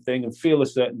certain thing and feel a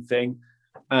certain thing,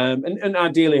 and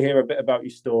ideally hear a bit about your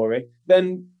story,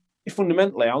 then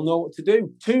fundamentally I'll know what to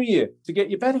do to you to get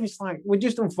you better. It's like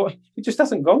it just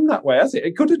hasn't gone that way, has it?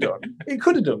 It could have done. It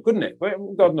could have done, couldn't it?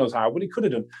 God knows how, but it could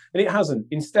have done, and it hasn't.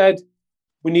 Instead,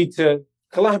 we need to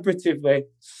collaboratively,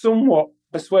 somewhat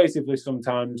persuasively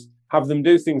sometimes, have them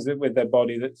do things with their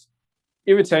body that's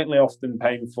irritatingly often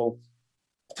painful,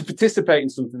 to participate in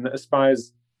something that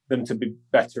aspires them to be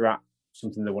better at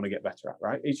something they want to get better at,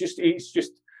 right? It's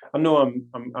just I know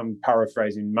I'm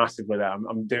paraphrasing massively there.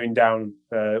 I'm doing down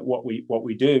what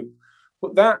we do,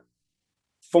 but that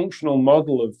functional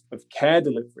model of care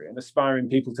delivery and aspiring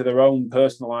people to their own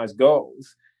personalized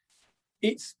goals,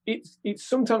 it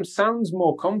sometimes sounds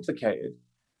more complicated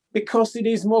because it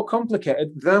is more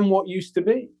complicated than what used to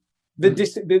be.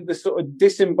 The sort of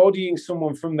disembodying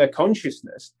someone from their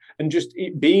consciousness, and just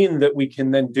it being that we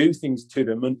can then do things to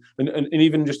them, and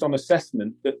even just on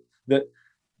assessment that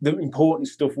the important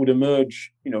stuff would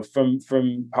emerge, from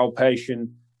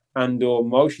palpation and or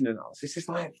motion analysis. It's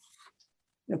like,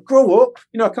 grow up.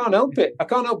 I can't help it. I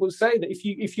can't help but say that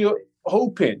if you're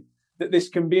hoping that this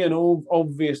can be an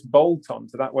obvious bolt-on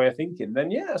to that way of thinking,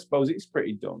 then yeah, I suppose it's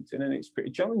pretty daunting and it's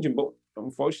pretty challenging. But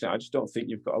unfortunately, I just don't think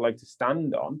you've got a leg to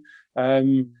stand on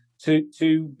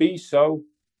to be so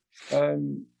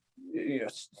blinkered.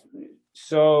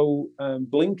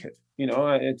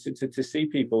 To see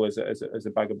people as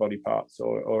a bag of body parts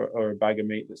or a bag of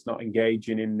meat that's not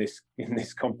engaging in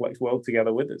this complex world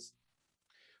together with us.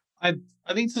 I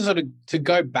think to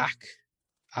go back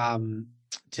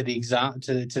to the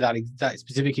that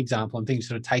specific example, I'm thinking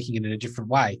sort of taking it in a different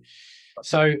way.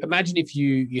 So imagine if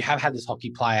you have had this hockey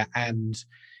player and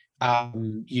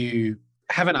you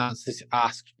haven't asked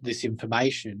this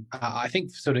information. I think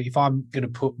sort of if I'm going to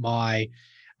put my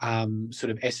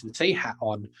sort of S&C hat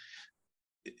on,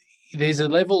 there's a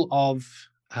level of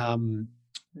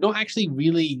not actually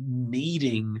really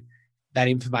needing that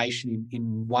information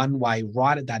in one way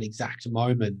right at that exact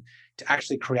moment to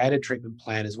actually create a treatment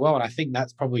plan as well. And I think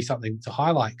that's probably something to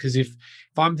highlight, because if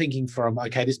I'm thinking from,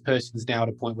 okay, this person's now at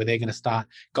a point where they're going to start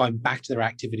going back to their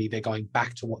activity, they're going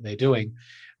back to what they're doing.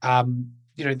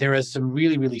 There are some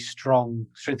really, really strong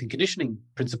strength and conditioning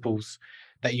principles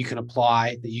that you can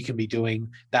apply, that you can be doing,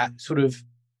 that sort of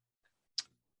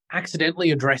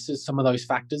accidentally addresses some of those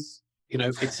factors,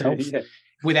 itself. Yeah.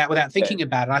 Without thinking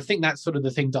about it. I think that's sort of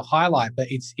the thing to highlight. But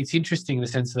it's interesting in the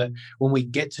sense that when we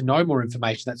get to know more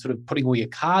information, that's sort of putting all your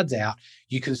cards out,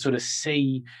 you can sort of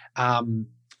see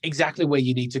exactly where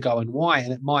you need to go and why,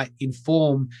 and it might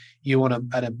inform you on a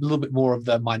little bit more of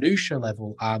the minutia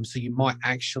level. So you might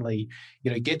actually,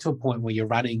 get to a point where you're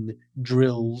running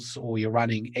drills or you're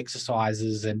running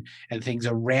exercises and things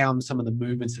around some of the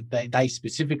movements that they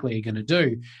specifically are going to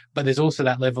do. But there's also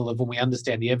that level of when we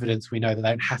understand the evidence, we know that they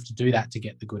don't have to do that to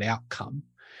get the good outcome.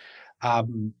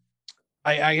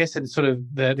 I guess it's sort of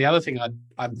the other thing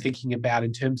I'm thinking about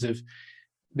in terms of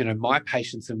my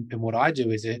patients and what I do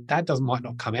is that might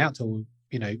not come out till,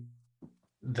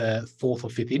 the fourth or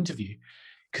fifth interview,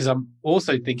 because I'm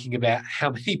also thinking about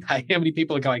how many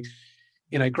people are going,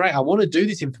 great, I want to do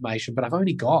this information, but I've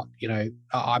only got,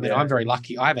 I'm very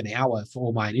lucky. I have an hour for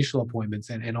all my initial appointments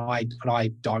and I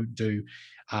don't do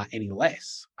any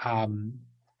less. And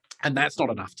that's not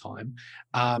enough time.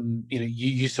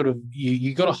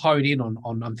 You got to hone in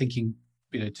on I'm thinking,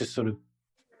 to sort of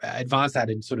advance that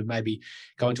and sort of maybe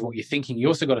go into what you're thinking. You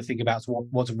also got to think about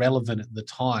what's relevant at the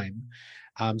time.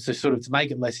 So sort of to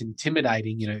make it less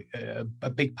intimidating, a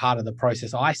big part of the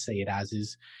process I see it as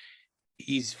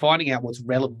is finding out what's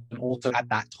relevant also at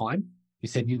that time. You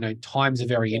said, time's a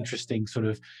very interesting sort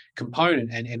of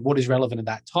component and what is relevant at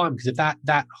that time. Because if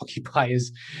that hockey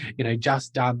player's,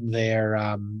 just done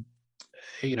their,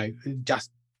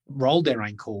 just rolled their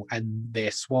ankle and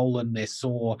they're swollen, they're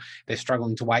sore, they're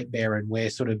struggling to weight bear, and we're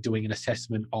sort of doing an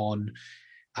assessment on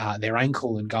their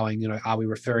ankle and going, are we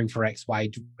referring for X-ray?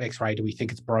 Do we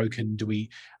think it's broken? What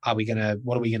are we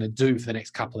going to do for the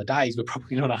next couple of days? We're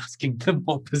probably not asking them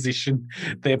what position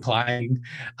they're playing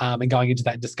and going into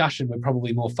that discussion. We're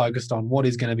probably more focused on what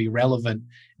is going to be relevant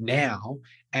now.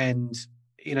 And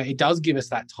it does give us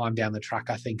that time down the track,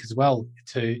 I think, as well,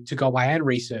 to go away and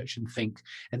research and think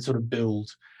and sort of build.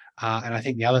 And I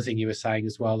think the other thing you were saying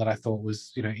as well that I thought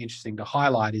was, interesting to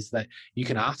highlight is that you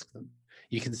can ask them.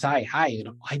 You can say, hey,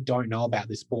 I don't know about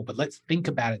this sport, but let's think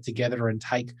about it together and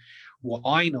take what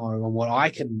I know and what I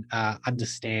can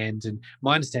understand, and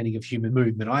my understanding of human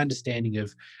movement, my understanding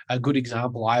of a good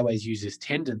example I always use is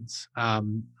tendons.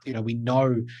 We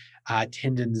know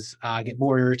tendons get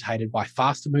more irritated by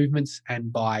faster movements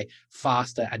and by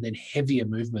faster and then heavier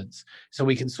movements. So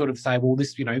we can sort of say, well,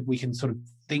 we can sort of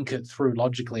think it through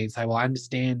logically and say, well, I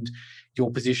understand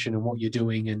your position and what you're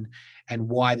doing and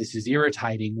why this is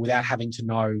irritating without having to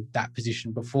know that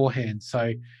position beforehand.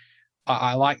 So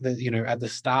I like that, at the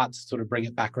start, to sort of bring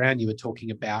it back around, you were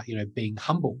talking about, being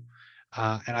humble.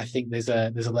 And I think there's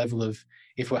a level of,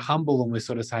 if we're humble and we're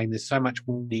sort of saying there's so much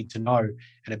we need to know,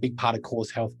 and a big part of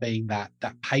CauseHealth being that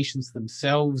patients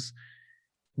themselves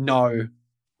know,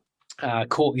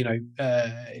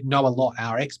 know a lot,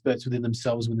 are experts within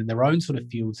themselves, within their own sort of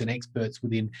fields, and experts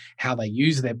within how they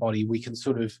use their body. We can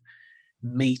sort of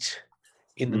meet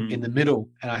in the middle,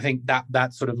 and I think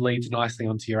that sort of leads nicely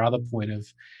onto your other point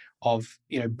of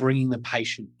bringing the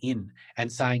patient in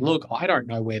and saying, look, I don't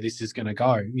know where this is going to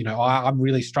go. I'm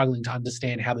really struggling to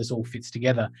understand how this all fits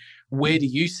together. Where do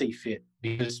you see fit?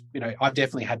 Because I've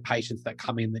definitely had patients that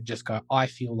come in that just go, I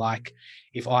feel like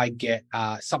if I get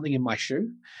something in my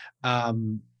shoe,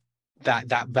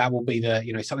 that will be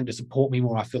the something to support me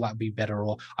more. I feel like would be better.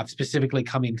 Or I've specifically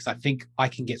come in because I think I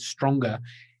can get stronger,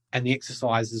 and the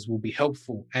exercises will be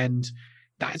helpful. And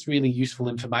that's really useful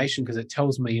information because it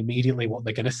tells me immediately what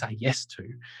they're going to say yes to.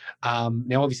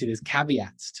 Now, obviously, there's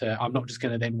caveats to, I'm not just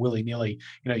going to then willy-nilly,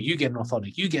 you get an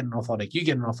orthotic, you get an orthotic, you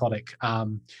get an orthotic,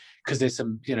 because there's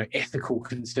some, ethical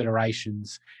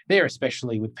considerations there,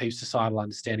 especially with societal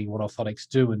understanding what orthotics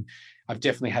do. And I've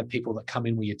definitely had people that come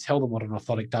in where you tell them what an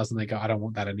orthotic does and they go, I don't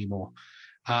want that anymore.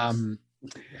 But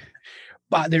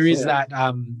there is that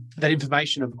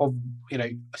information of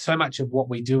so much of what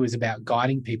we do is about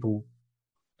guiding people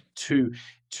to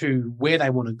where they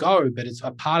want to go, but it's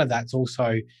a part of that's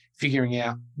also figuring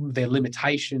out their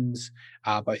limitations,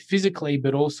 both physically,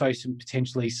 but also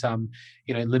potentially some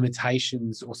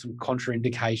limitations or some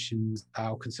contraindications. I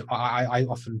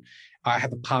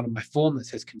have a part of my form that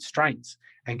says constraints,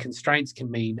 and constraints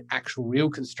can mean actual real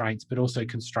constraints, but also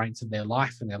constraints of their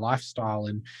life and their lifestyle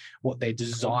and what they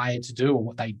desire to do or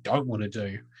what they don't want to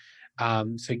do.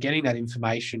 So getting that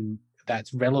information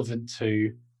that's relevant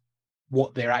to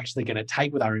what they're actually going to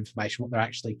take with our information, what they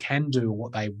actually can do, or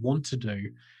what they want to do,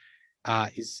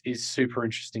 is super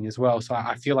interesting as well. So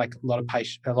I feel like a lot of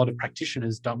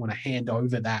practitioners don't want to hand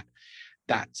over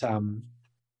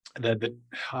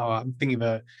I'm thinking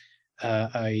of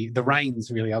the reins,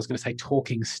 really. I was going to say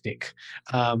talking stick,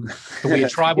 the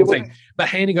weird tribal thing, but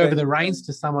handing over the reins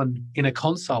to someone in a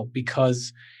consult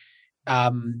because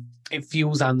it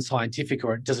feels unscientific,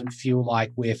 or it doesn't feel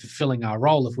like we're fulfilling our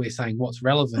role if we're saying what's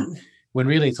relevant, when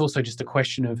really it's also just a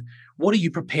question of what are you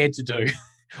prepared to do?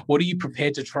 What are you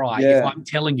prepared to try? If I'm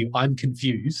telling you I'm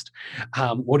confused,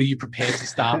 what are you prepared to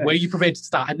start? Where are you prepared to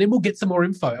start? And then we'll get some more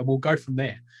info and we'll go from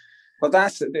there. Well,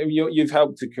 you've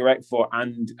helped to correct for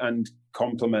and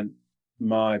complement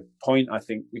my point, I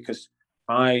think, because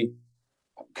I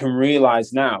can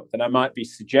realize now that I might be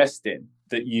suggesting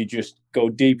that you just go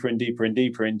deeper and deeper and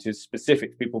deeper into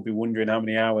specifics. People will be wondering how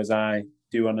many hours I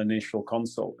do an initial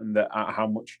consult, and that how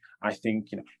much I think,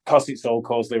 because it's all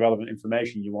causally relevant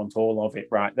information, you want all of it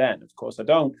right then. Of course I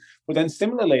don't. But then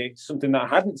similarly, something that I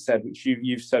hadn't said, which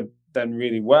you've said then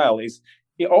really well, is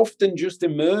it often just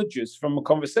emerges from a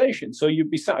conversation. So you'd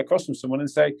be sat across from someone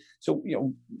and say, so,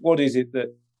 what is it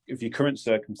that, of your current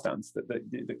circumstance,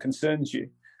 that concerns you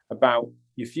about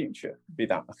your future, be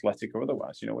that athletic or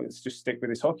otherwise? Let's just stick with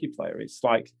this hockey player. It's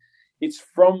like, it's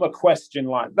from a question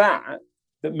like that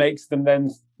makes them then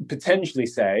potentially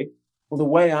say, well, the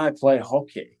way I play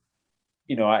hockey,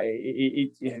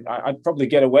 I'd probably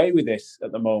get away with this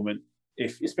at the moment,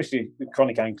 especially with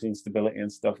chronic ankle instability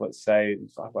and stuff. Let's say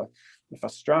if I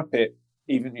strap it,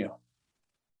 even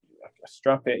I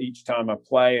strap it each time I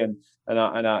play, and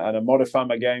I modify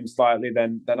my game slightly,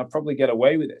 then I probably get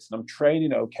away with this. And I'm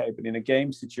training okay, but in a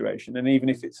game situation, and even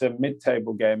if it's a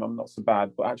mid-table game, I'm not so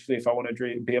bad. But actually, if I want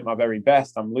to be at my very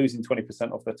best, I'm losing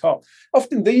 20% off the top.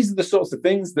 Often these are the sorts of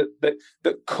things that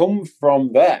come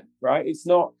from them, right? It's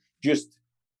not just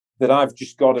that I've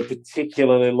just got a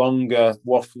particularly longer,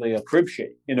 wafflier crib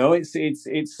sheet.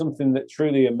 It's something that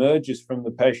truly emerges from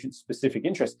the patient's specific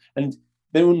interest. And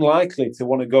they're unlikely to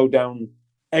want to go down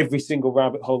every single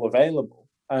rabbit hole available,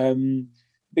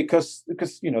 because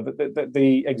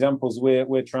the examples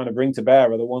we're trying to bring to bear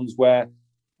are the ones where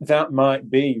that might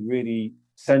be really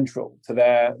central to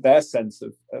their sense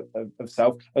of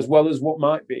self, as well as what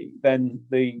might be then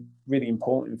the really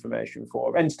important information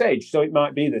for end stage. So it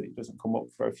might be that it doesn't come up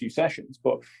for a few sessions,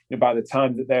 but by the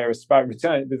time that they're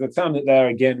return, by the time that they're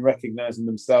again recognizing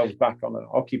themselves back on a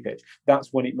hockey pitch, that's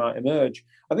when it might emerge.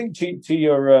 I think to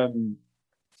your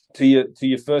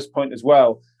first point as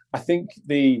well, I think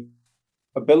the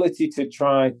ability to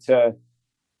try to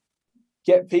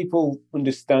get people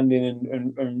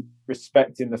understanding and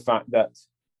respecting the fact that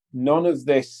none of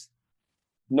this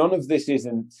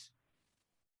isn't,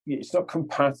 it's not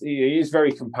compatible. It is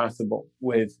very compatible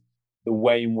with the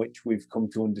way in which we've come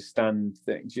to understand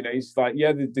things. It's like,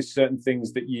 yeah, there's certain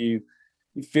things that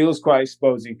it feels quite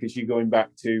exposing because you're going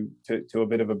back to a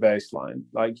bit of a baseline.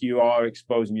 Like you are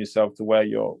exposing yourself to where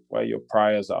your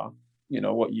priors are,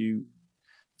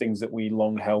 things that we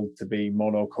long held to be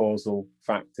monocausal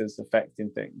factors affecting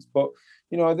things. But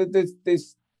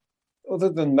there's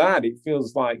other than that, it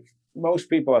feels like most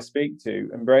people I speak to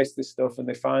embrace this stuff, and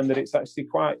they find that it's actually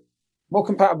quite more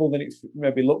compatible than it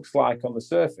maybe looks like on the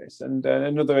surface. And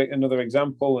another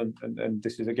example, and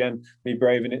this is again me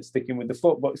braving it, sticking with the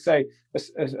foot, but say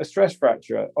a stress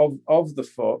fracture of the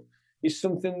foot is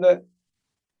something that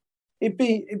it'd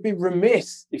be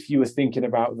remiss if you were thinking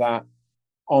about that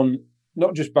on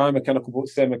not just biomechanical, but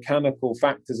say mechanical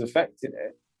factors affecting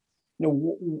it.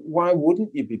 Why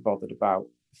wouldn't you be bothered about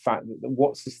the fact that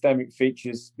what systemic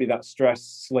features, be that stress,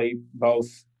 sleep,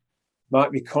 both,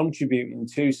 might be contributing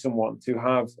to someone to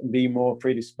have and be more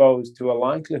predisposed to a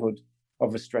likelihood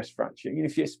of a stress fracture?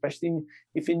 Especially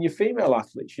if in your female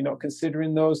athletes, you're not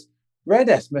considering those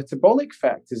RED-S metabolic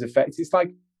factors affect. It's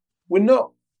like we're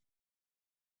not.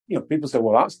 People say,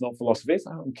 well, that's not philosophy.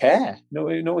 I don't care. No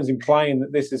one's implying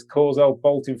that this is causal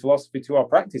bolting philosophy to our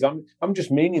practice. I'm just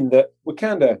meaning that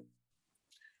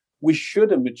we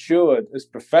should have matured as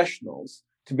professionals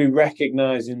to be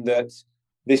recognizing that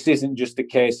this isn't just a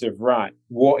case of, right,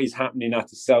 what is happening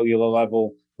at a cellular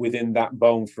level within that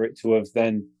bone for it to have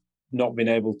then not been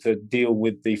able to deal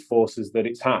with the forces that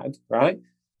it's had, right?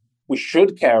 We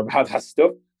should care about that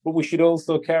stuff, but we should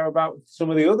also care about some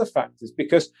of the other factors,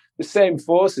 because the same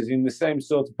forces in the same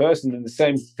sort of person and the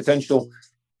same potential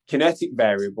kinetic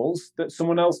variables that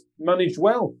someone else managed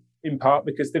well, in part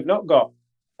because they've not got,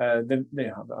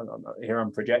 here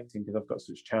I'm projecting because I've got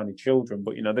such tiny children,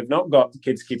 but they've not got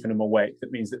kids keeping them awake.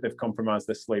 That means that they've compromised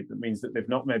their sleep. That means that they've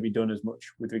not maybe done as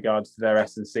much with regards to their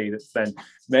S&C that's then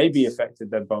maybe affected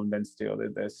their bone density, or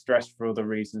they're stressed for other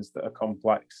reasons that are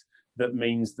complex. That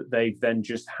means that they've then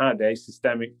just had a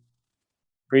systemic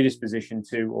predisposition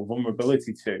to, or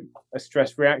vulnerability to, a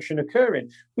stress reaction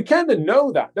occurring. We kind of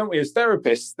know that, don't we, as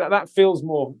therapists? That feels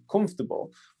more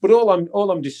comfortable. But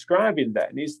all I'm describing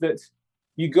then is that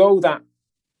you go that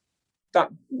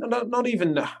not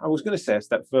even, I was going to say a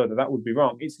step further, that would be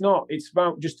wrong. It's not. It's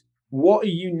about just what are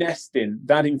you nesting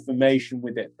that information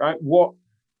within, right? What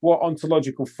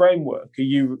ontological framework are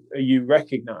you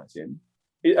recognizing?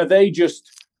 Are they just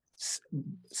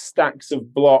stacks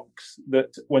of blocks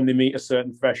that when they meet a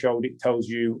certain threshold it tells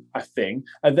you a thing?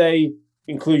 Are they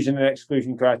inclusion and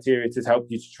exclusion criteria to help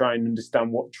you to try and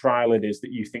understand what trial it is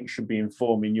that you think should be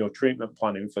informing your treatment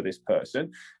planning for this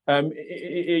person? Are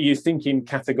you thinking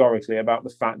categorically about the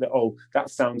fact that, oh,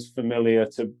 that sounds familiar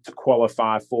to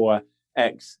qualify for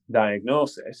X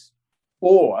diagnosis?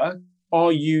 Or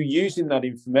are you using that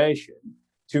information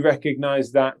to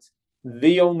recognize that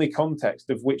the only context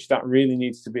of which that really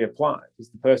needs to be applied is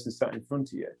the person sat in front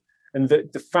of you? And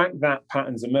the fact that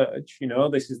patterns emerge,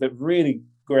 this is the really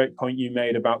great point you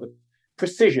made about the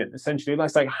precision, essentially.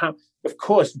 That's like how, of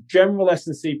course, general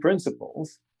S&C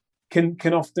principles can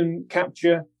often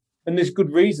capture, and there's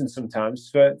good reason sometimes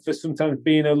for sometimes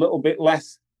being a little bit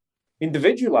less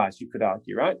individualized, you could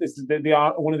argue, right? This is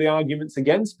one of the arguments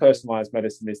against personalized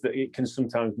medicine is that it can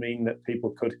sometimes mean that people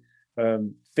could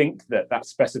think that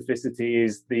specificity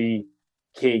is the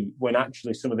key, when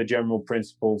actually some of the general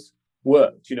principles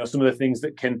worked. Some of the things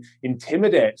that can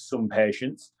intimidate some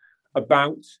patients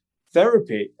about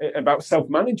therapy, about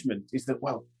self-management, is that,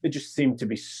 well, there just seemed to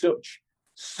be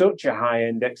such a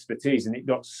high-end expertise, and it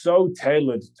got so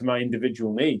tailored to my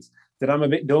individual needs that I'm a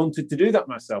bit daunted to do that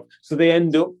myself. So they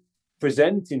end up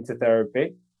presenting to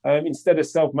therapy instead of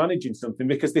self-managing something,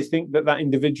 because they think that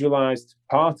individualized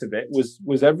part of it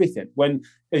was everything, when,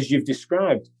 as you've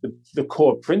described, the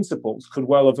core principles could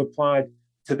well have applied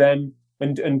to them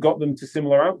and got them to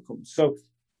similar outcomes. So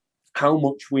how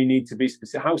much we need to be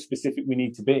specific, how specific we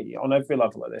need to be on every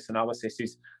level of this analysis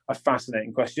is a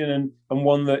fascinating question, and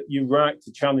one that you're right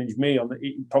to challenge me on. That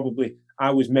probably I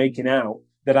was making out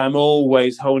that I'm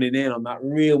always honing in on that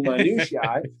real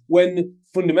minutiae when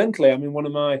fundamentally, I mean, one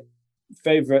of my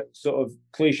favorite sort of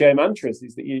cliche mantras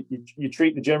is that you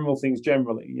treat the general things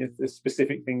generally, the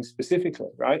specific things specifically,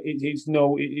 right?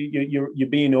 You're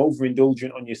being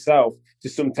overindulgent on yourself to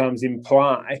sometimes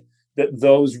imply that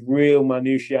those real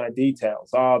minutiae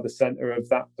details are the center of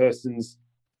that person's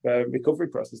recovery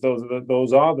process. Those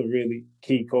are the really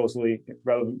key causally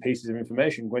relevant pieces of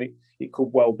information, when it could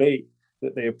well be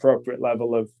that the appropriate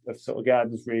level of sort of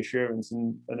guidance, reassurance,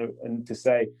 and to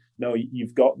say, no,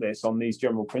 you've got this on these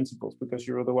general principles because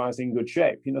you're otherwise in good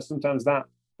shape. Sometimes that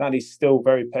is still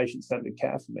very patient-centered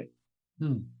care for me.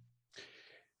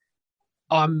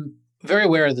 I'm very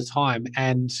aware of the time,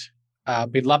 and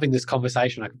been loving this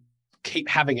conversation. I could keep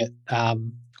having it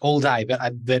all day, but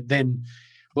then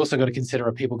we've also got to consider,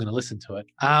 are people going to listen to it?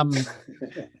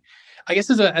 I guess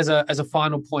as a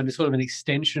final point, it's sort of an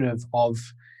extension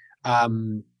of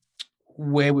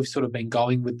where we've sort of been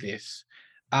going with this.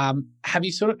 Have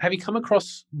you come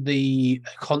across the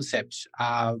concept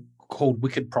called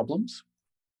wicked problems?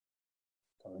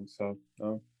 I think so.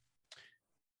 No.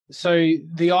 So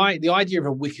the idea of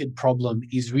a wicked problem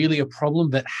is really a problem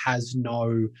that has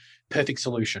no perfect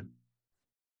solution.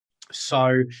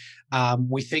 So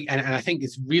we think, and I think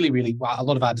it's really, really, well, a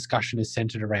lot of our discussion is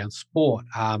centered around sport.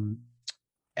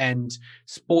 And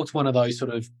sport's one of those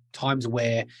sort of times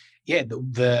where,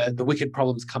 the wicked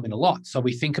problems come in a lot. So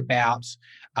we think about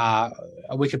a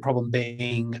wicked problem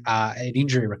being an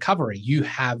injury recovery. You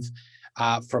have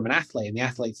from an athlete, and the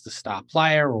athlete's the star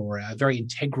player or a very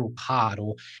integral part,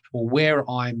 or where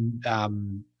I'm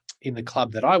in the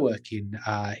club that I work in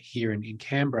here in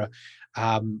Canberra,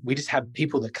 we just have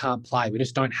people that can't play. We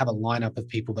just don't have a lineup of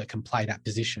people that can play that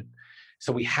position.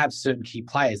 So we have certain key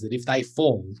players that if they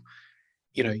fall,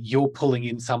 you're pulling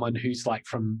in someone who's like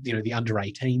from, the under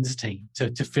 18s team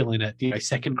to fill in at,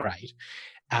 second grade.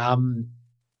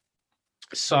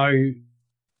 So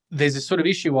there's a sort of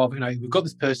issue of, we've got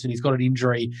this person, he's got an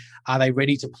injury. Are they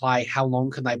ready to play? How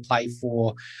long can they play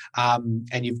for?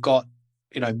 And you've got,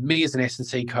 me as an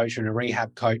S&C coach and a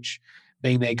rehab coach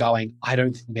being there going, I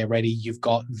don't think they're ready. You've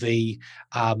got the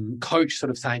coach sort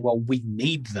of saying, well, we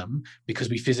need them because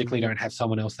we physically don't have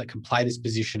someone else that can play this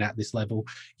position at this level.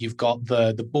 You've got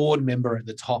the board member at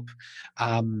the top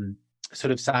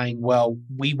sort of saying, well,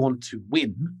 we want to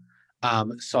win.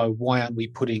 So why aren't we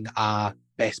putting our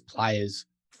best players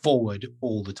forward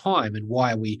all the time, and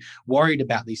why are we worried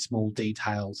about these small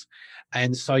details?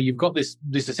 And so you've got this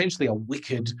essentially a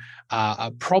wicked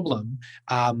problem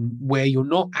where you're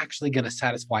not actually going to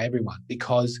satisfy everyone,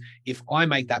 because if I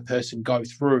make that person go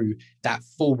through that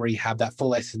full rehab, that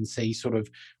full S&C sort of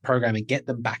program, and get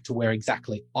them back to where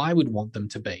exactly I would want them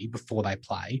to be before they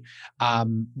play,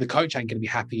 the coach ain't going to be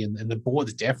happy, and the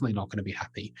board's definitely not going to be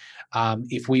happy.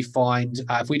 If we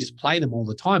just play them all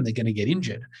the time, they're going to get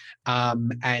injured,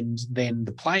 and then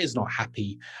the player's not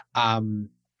happy.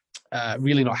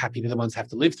 Really not happy. They're the ones who have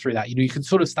to live through that. You can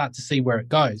sort of start to see where it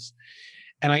goes.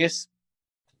 And I guess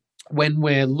when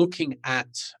we're looking at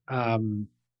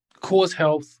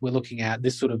CauseHealth, we're looking at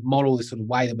this sort of model, this sort of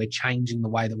way that we're changing the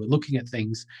way that we're looking at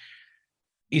things.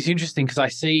 It's interesting because I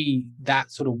see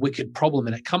that sort of wicked problem,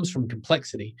 and it comes from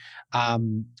complexity,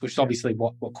 which is obviously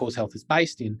what CauseHealth is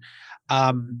based in.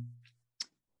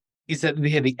 Is that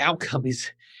the outcome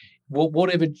is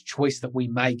whatever choice that we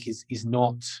make is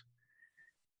not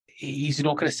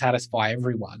going to satisfy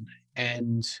everyone.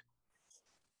 And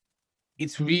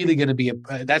it's really going to be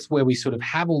that's where we sort of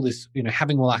have all this,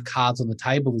 having all our cards on the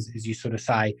table, as you sort of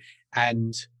say,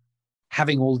 and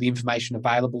having all the information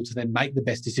available to then make the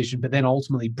best decision, but then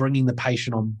ultimately bringing the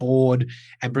patient on board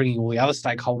and bringing all the other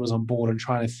stakeholders on board and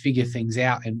trying to figure things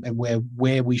out, and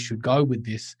where we should go with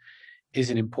this is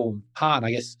an important part.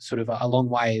 I guess sort of a long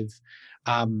way of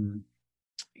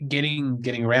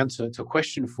getting around to a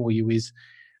question for you is,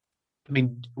 I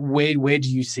mean, where do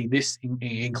you see this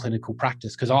in clinical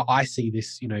practice? Because I see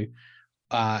this,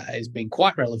 as being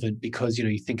quite relevant, because,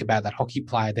 you think about that hockey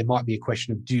player, there might be a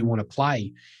question of, do you want to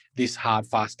play this hard,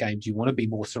 fast game? Do you want to be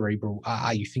more cerebral?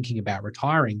 Are you thinking about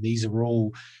retiring? These are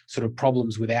all sort of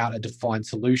problems without a defined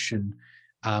solution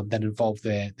that involve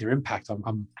their impact.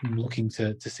 I'm looking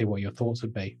to see what your thoughts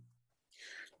would be.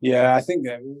 Yeah, I think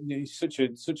that it's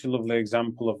such a lovely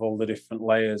example of all the different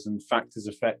layers and factors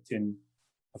affecting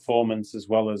performance as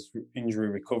well as injury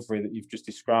recovery that you've just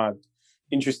described.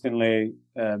 Interestingly,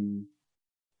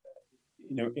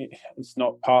 it's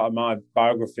not part of my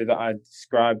biography that I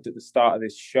described at the start of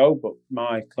this show, but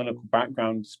my clinical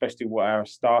background, especially where I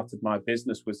started my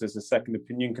business, was as a second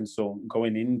opinion consultant,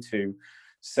 going into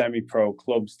semi-pro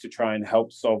clubs to try and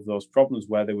help solve those problems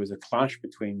where there was a clash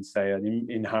between, say, an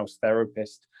in-house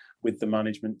therapist with the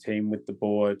management team, with the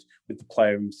board, with the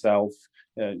player himself.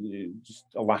 Just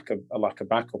a lack of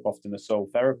backup, often a sole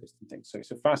therapist and things. So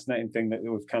it's a fascinating thing that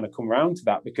we've kind of come around to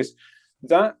that, because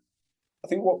that, I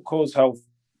think what CauseHealth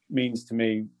means to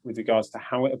me with regards to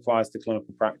how it applies to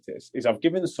clinical practice is I've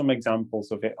given some examples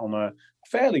of it on a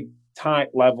fairly tight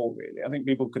level, really. I think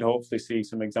people could hopefully see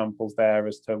some examples there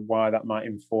as to why that might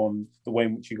inform the way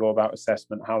in which you go about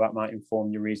assessment, how that might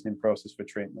inform your reasoning process for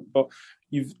treatment. But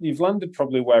you've landed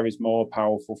probably where is more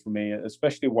powerful for me,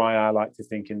 especially why I like to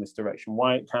think in this direction,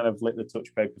 why it kind of lit the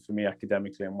touch paper for me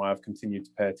academically, and why I've continued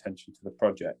to pay attention to the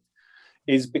project,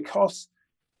 is because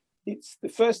it's the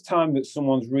first time that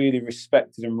someone's really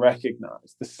respected and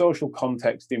recognized the social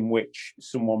context in which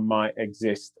someone might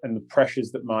exist and the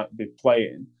pressures that might be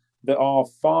playing that are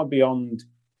far beyond,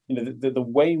 the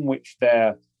way in which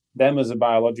they're them as a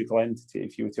biological entity,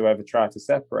 if you were to ever try to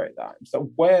separate that.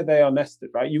 So where they are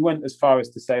nested, right? You went as far as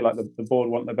to say, like, the board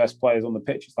want the best players on the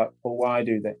pitch. It's like, well, why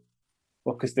do they?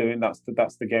 Well, because they're in, that's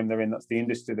the game they're in, that's the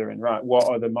industry they're in, right? What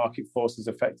are the market forces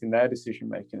affecting their decision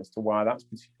making as to why that's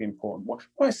particularly important?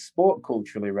 Why is sport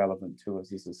culturally relevant to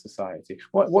us as a society?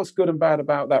 What's good and bad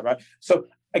about that, right? So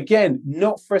again,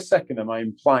 not for a second am I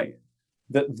implying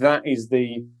that is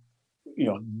the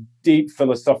deep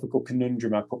philosophical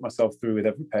conundrum I put myself through with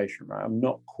every patient, right? I'm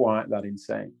not quite that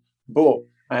insane, but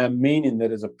I am meaning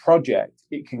that as a project,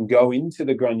 it can go into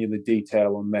the granular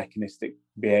detail on mechanistic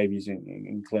behaviors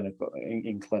in clinic,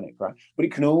 right? But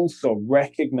it can also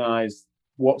recognize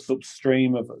what's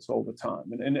upstream of us all the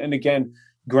time. And again,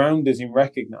 ground us in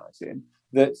recognizing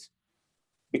that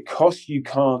because you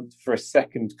can't for a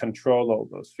second control all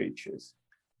those features,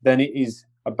 then it is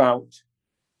about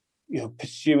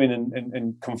pursuing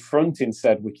and confronting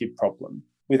said wicked problem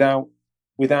without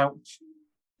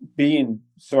being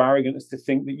so arrogant as to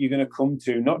think that you're going to come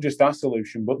to not just our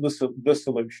solution, but the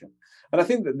solution. And I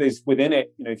think that there's within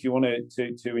it, if you want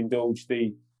to indulge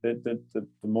the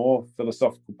more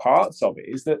philosophical parts of it,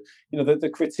 is that the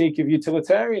critique of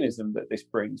utilitarianism that this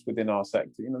brings within our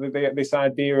sector. This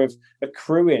idea of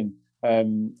accruing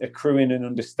an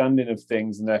understanding of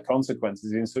things and their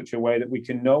consequences in such a way that we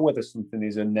can know whether something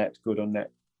is a net good or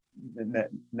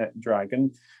net drag,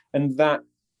 and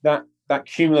that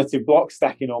cumulative block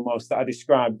stacking almost that I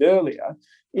described earlier,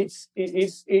 it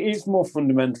is more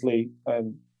fundamentally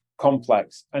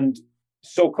complex, and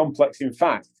so complex in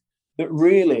fact that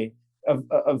really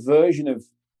a version of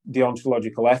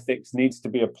deontological ethics needs to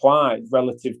be applied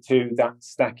relative to that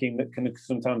stacking that can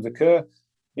sometimes occur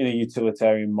in a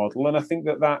utilitarian model. And I think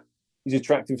that is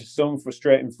attractive for some,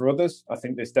 frustrating for others. I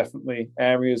think there's definitely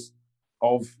areas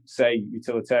of, say,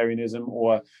 utilitarianism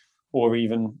or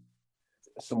even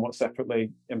somewhat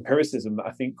separately empiricism that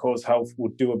I think CauseHealth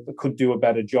could do a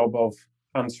better job of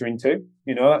answering to.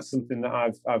 That's something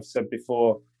that I've said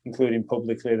before, including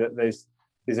publicly, that there's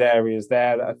areas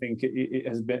there that I think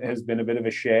it has been a bit of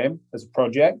a shame as a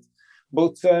project.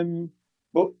 But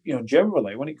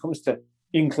generally, when it comes to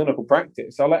in clinical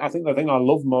practice, I think the thing I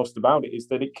love most about it is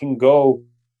that it can go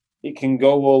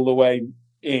all the way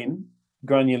in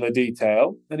granular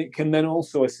detail, and it can then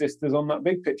also assist us on that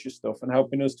big picture stuff and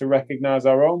helping us to recognize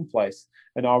our own place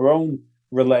and our own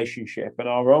relationship and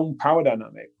our own power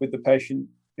dynamic with the patient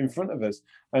in front of us.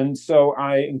 And so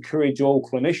I encourage all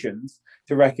clinicians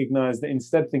to recognize that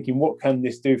instead of thinking, what can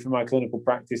this do for my clinical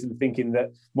practice, and thinking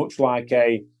that much like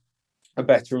a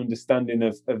better understanding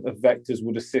of vectors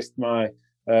would assist my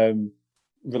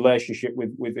relationship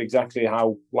with exactly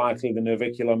how likely the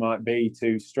navicular might be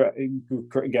to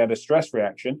get a stress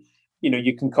reaction.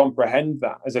 You can comprehend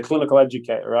that as a clinical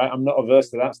educator, right? I'm not averse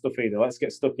to that stuff either. Let's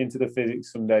get stuck into the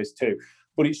physics some days too.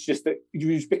 But it's just that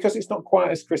because it's not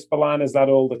quite as crisp a line as that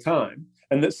all the time,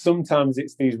 and that sometimes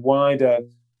it's these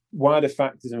wider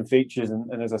factors and features,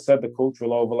 and as I said, the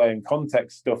cultural overlay and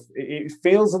context stuff, it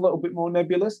feels a little bit more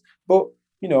nebulous, but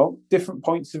different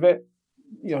points of it,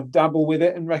 dabble with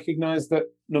it and recognize that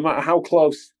no matter how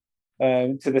close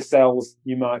to the cells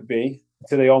you might be,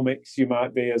 to the omics you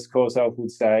might be, as CauseHealth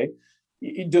would say,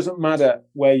 it doesn't matter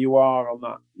where you are on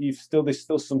that. There's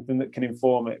still something that can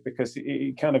inform it, because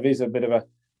it kind of is a bit of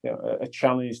a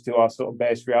challenge to our sort of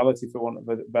base reality, for want of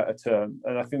a better term.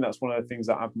 And I think that's one of the things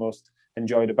that I've most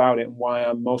enjoyed about it, and why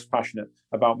I'm most passionate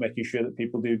about making sure that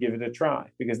people do give it a try,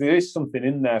 because there is something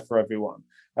in there for everyone,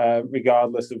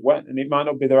 regardless of when. And it might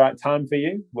not be the right time for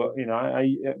you, but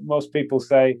most people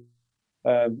say,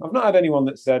 I've not had anyone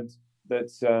that said that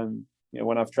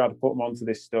when I've tried to put them onto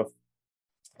this stuff,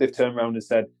 they've turned around and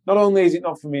said, not only is it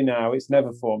not for me now, it's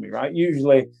never for me, right?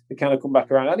 Usually they kind of come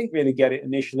back around. I didn't really get it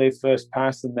initially, first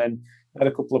pass, and then had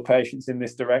a couple of patients in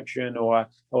this direction, or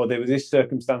there was this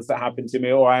circumstance that happened to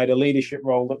me, or I had a leadership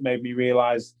role that made me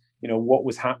realize, what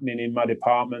was happening in my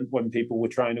department when people were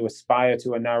trying to aspire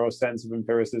to a narrow sense of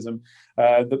empiricism,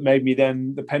 that made me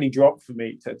then, the penny dropped for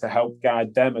me to help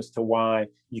guide them as to why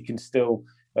you can still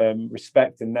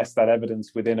respect and nest that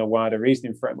evidence within a wider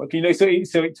reasoning framework. So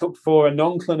it took for a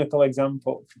non-clinical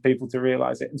example for people to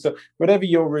realize it. And so whatever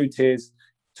your route is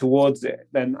towards it,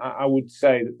 then I would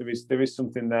say that there is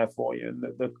something there for you. And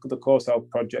the CauseHealth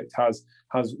project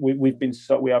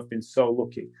we have been so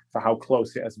lucky for how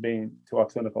close it has been to our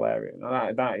clinical area.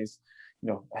 And that is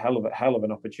a hell of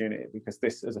an opportunity, because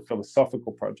this, as a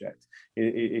philosophical project,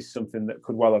 is something that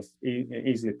could well have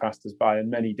easily passed us by, and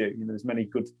many do. There's many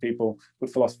good people,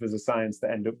 good philosophers of science,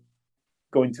 that end up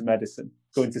going to medicine,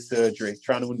 going to surgery,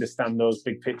 trying to understand those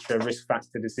big picture risk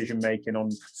factor decision making on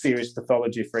serious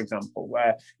pathology, for example,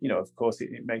 where, of course, it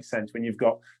makes sense when you've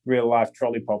got real life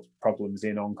trolley problems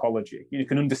in oncology. You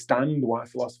can understand why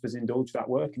philosophers indulge that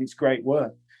work, and it's great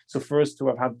work. So for us to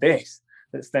have had this,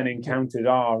 that's then encountered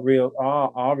our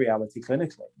reality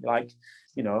clinically, like,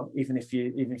 even if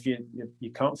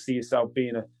you can't see yourself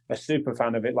being a super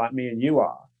fan of it like me and you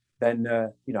are, then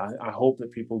I hope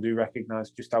that people do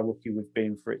recognize just how lucky we've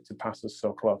been for it to pass us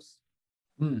so close.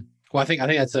 Well, I think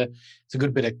that's a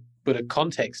good bit of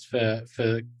context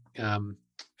for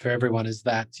everyone, is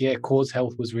that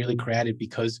CauseHealth was really created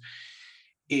because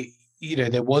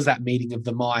there was that meeting of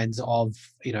the minds of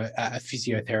a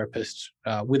physiotherapist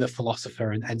with a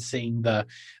philosopher, and seeing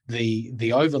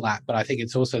the overlap. But I think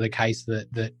it's also the case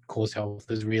that CauseHealth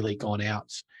has really gone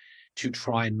out to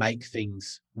try and make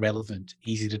things relevant,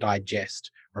 easy to digest,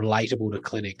 relatable to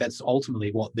clinic. That's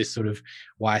ultimately what this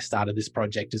why I started this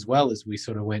project as well, as we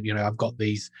sort of went, I've got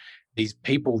these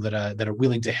people that are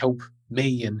willing to help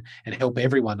me and help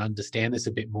everyone understand this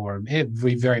a bit more. And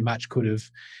we very much could have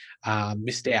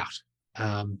missed out,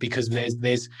 because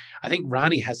there's I think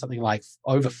Rani has something like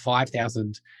over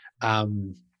 5,000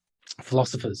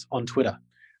 philosophers on Twitter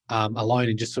alone,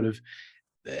 and just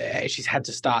she's had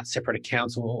to start separate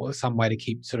accounts or some way to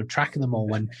keep tracking them all.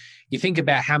 When you think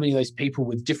about how many of those people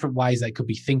with different ways they could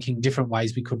be thinking, different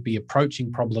ways we could be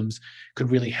approaching problems,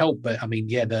 could really help. But I mean,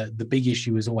 the big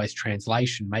issue is always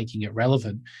translation, making it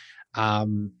relevant.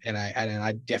 And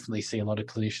I definitely see a lot of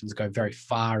clinicians go very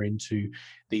far into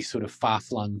these sort of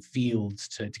far-flung fields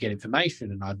to get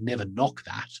information, and I'd never knock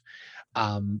that.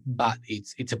 But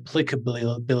it's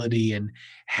applicability and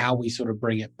how we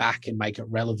bring it back and make it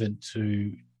relevant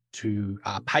to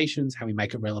our patients, how we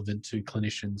make it relevant to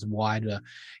clinicians wider,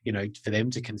 for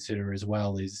them to consider as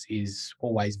well, is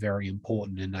always very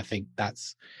important. And I think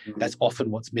that's often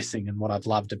what's missing, and what I've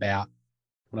loved about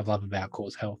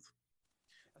CauseHealth.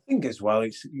 I think as well,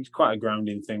 it's quite a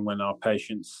grounding thing when our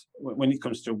patients, when it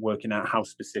comes to working out how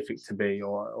specific to be,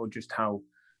 or just how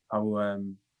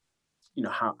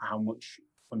much,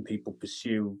 when people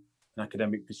pursue an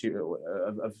academic pursuit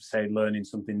of say learning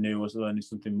something new or learning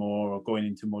something more or going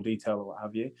into more detail or what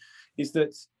have you, is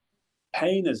that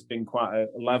pain has been quite a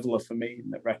leveler for me,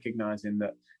 in that recognizing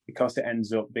that, because it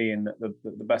ends up being that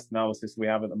the best analysis we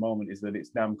have at the moment is that it's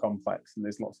damn complex, and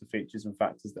there's lots of features and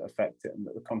factors that affect it, and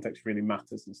that the context really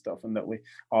matters and stuff, and that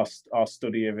our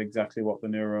study of exactly what the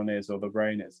neuron is or the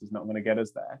brain is not going to get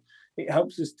us there. It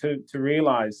helps us to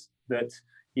realize that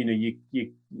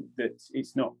that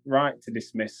it's not right to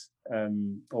dismiss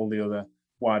all the other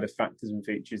wider factors and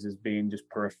features as being just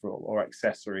peripheral or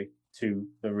accessory to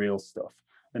the real stuff,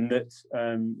 and that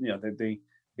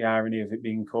the irony of it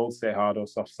being called, say, hard or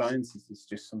soft sciences, is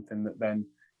just something that then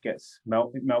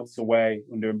melts away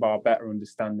under a better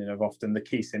understanding of often the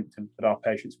key symptom that our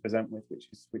patients present with, which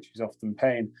is often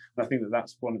pain. And I think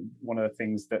that's one of the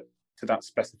things that, to that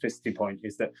specificity point,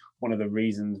 is that one of the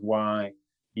reasons why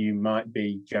you might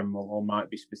be general or might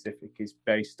be specific is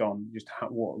based on just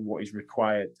what is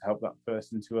required to help that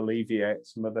person to alleviate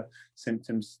some of the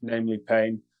symptoms, namely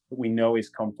pain, that we know is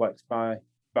complex by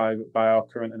our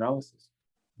current analysis.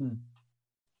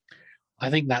 I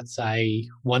think that's a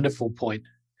wonderful point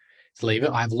to leave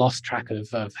it. I've lost track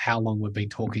of how long we've been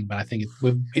talking, but I think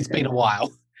it's been a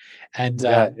while. And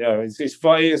it's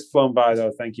flown by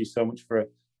though. Thank you so much for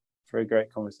a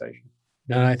great conversation.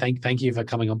 No, thank you for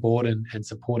coming on board and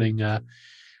supporting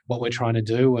what we're trying to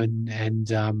do, and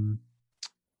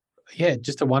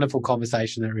just a wonderful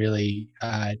conversation that really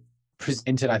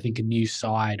presented, I think, a new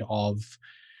side of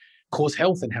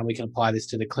CauseHealth and how we can apply this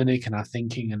to the clinic and our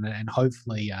thinking, and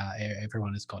hopefully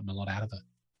everyone has gotten a lot out of it.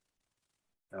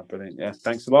 Oh, brilliant. Yeah,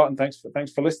 thanks a lot, and thanks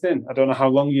for listening. I don't know how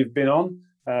long you've been on,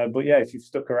 but if you've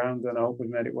stuck around, then I hope we've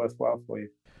made it worthwhile for you.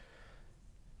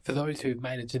 For those who've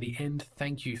made it to the end,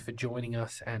 thank you for joining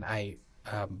us, and a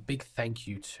big thank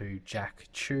you to Jack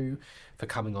Chew for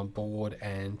coming on board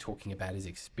and talking about his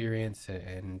experience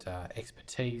and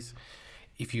expertise.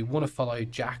 If you want to follow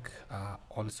Jack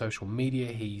on social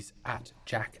media, he's at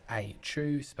Jack A.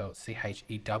 Chew, spelled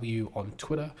Chew, on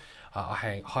Twitter.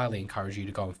 I highly encourage you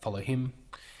to go and follow him.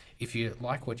 If you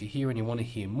like what you hear and you want to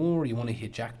hear more, you want to hear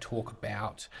Jack talk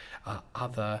about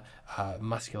other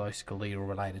musculoskeletal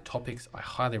related topics, I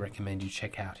highly recommend you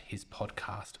check out his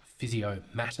podcast, Physio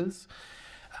Matters.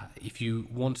 If you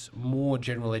want more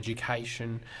general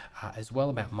education as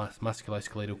well about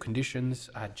musculoskeletal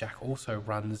conditions, Jack also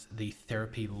runs the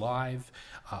Therapy Live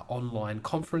online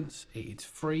conference. It's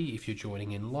free if you're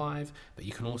joining in live, but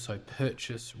you can also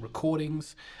purchase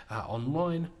recordings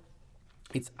online.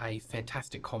 It's a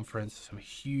fantastic conference, some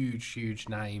huge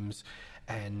names,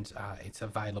 and it's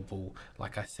available,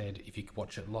 like I said, if you can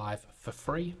watch it live for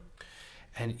free.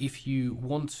 And if you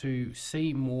want to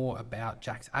see more about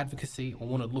Jack's advocacy or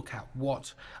want to look at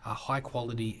what high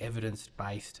quality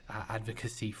evidence-based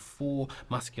advocacy for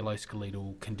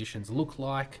musculoskeletal conditions look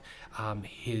like,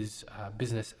 his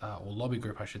business or lobby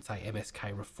group, I should say,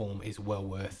 MSK Reform, is well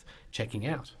worth checking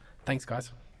out. Thanks,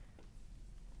 guys.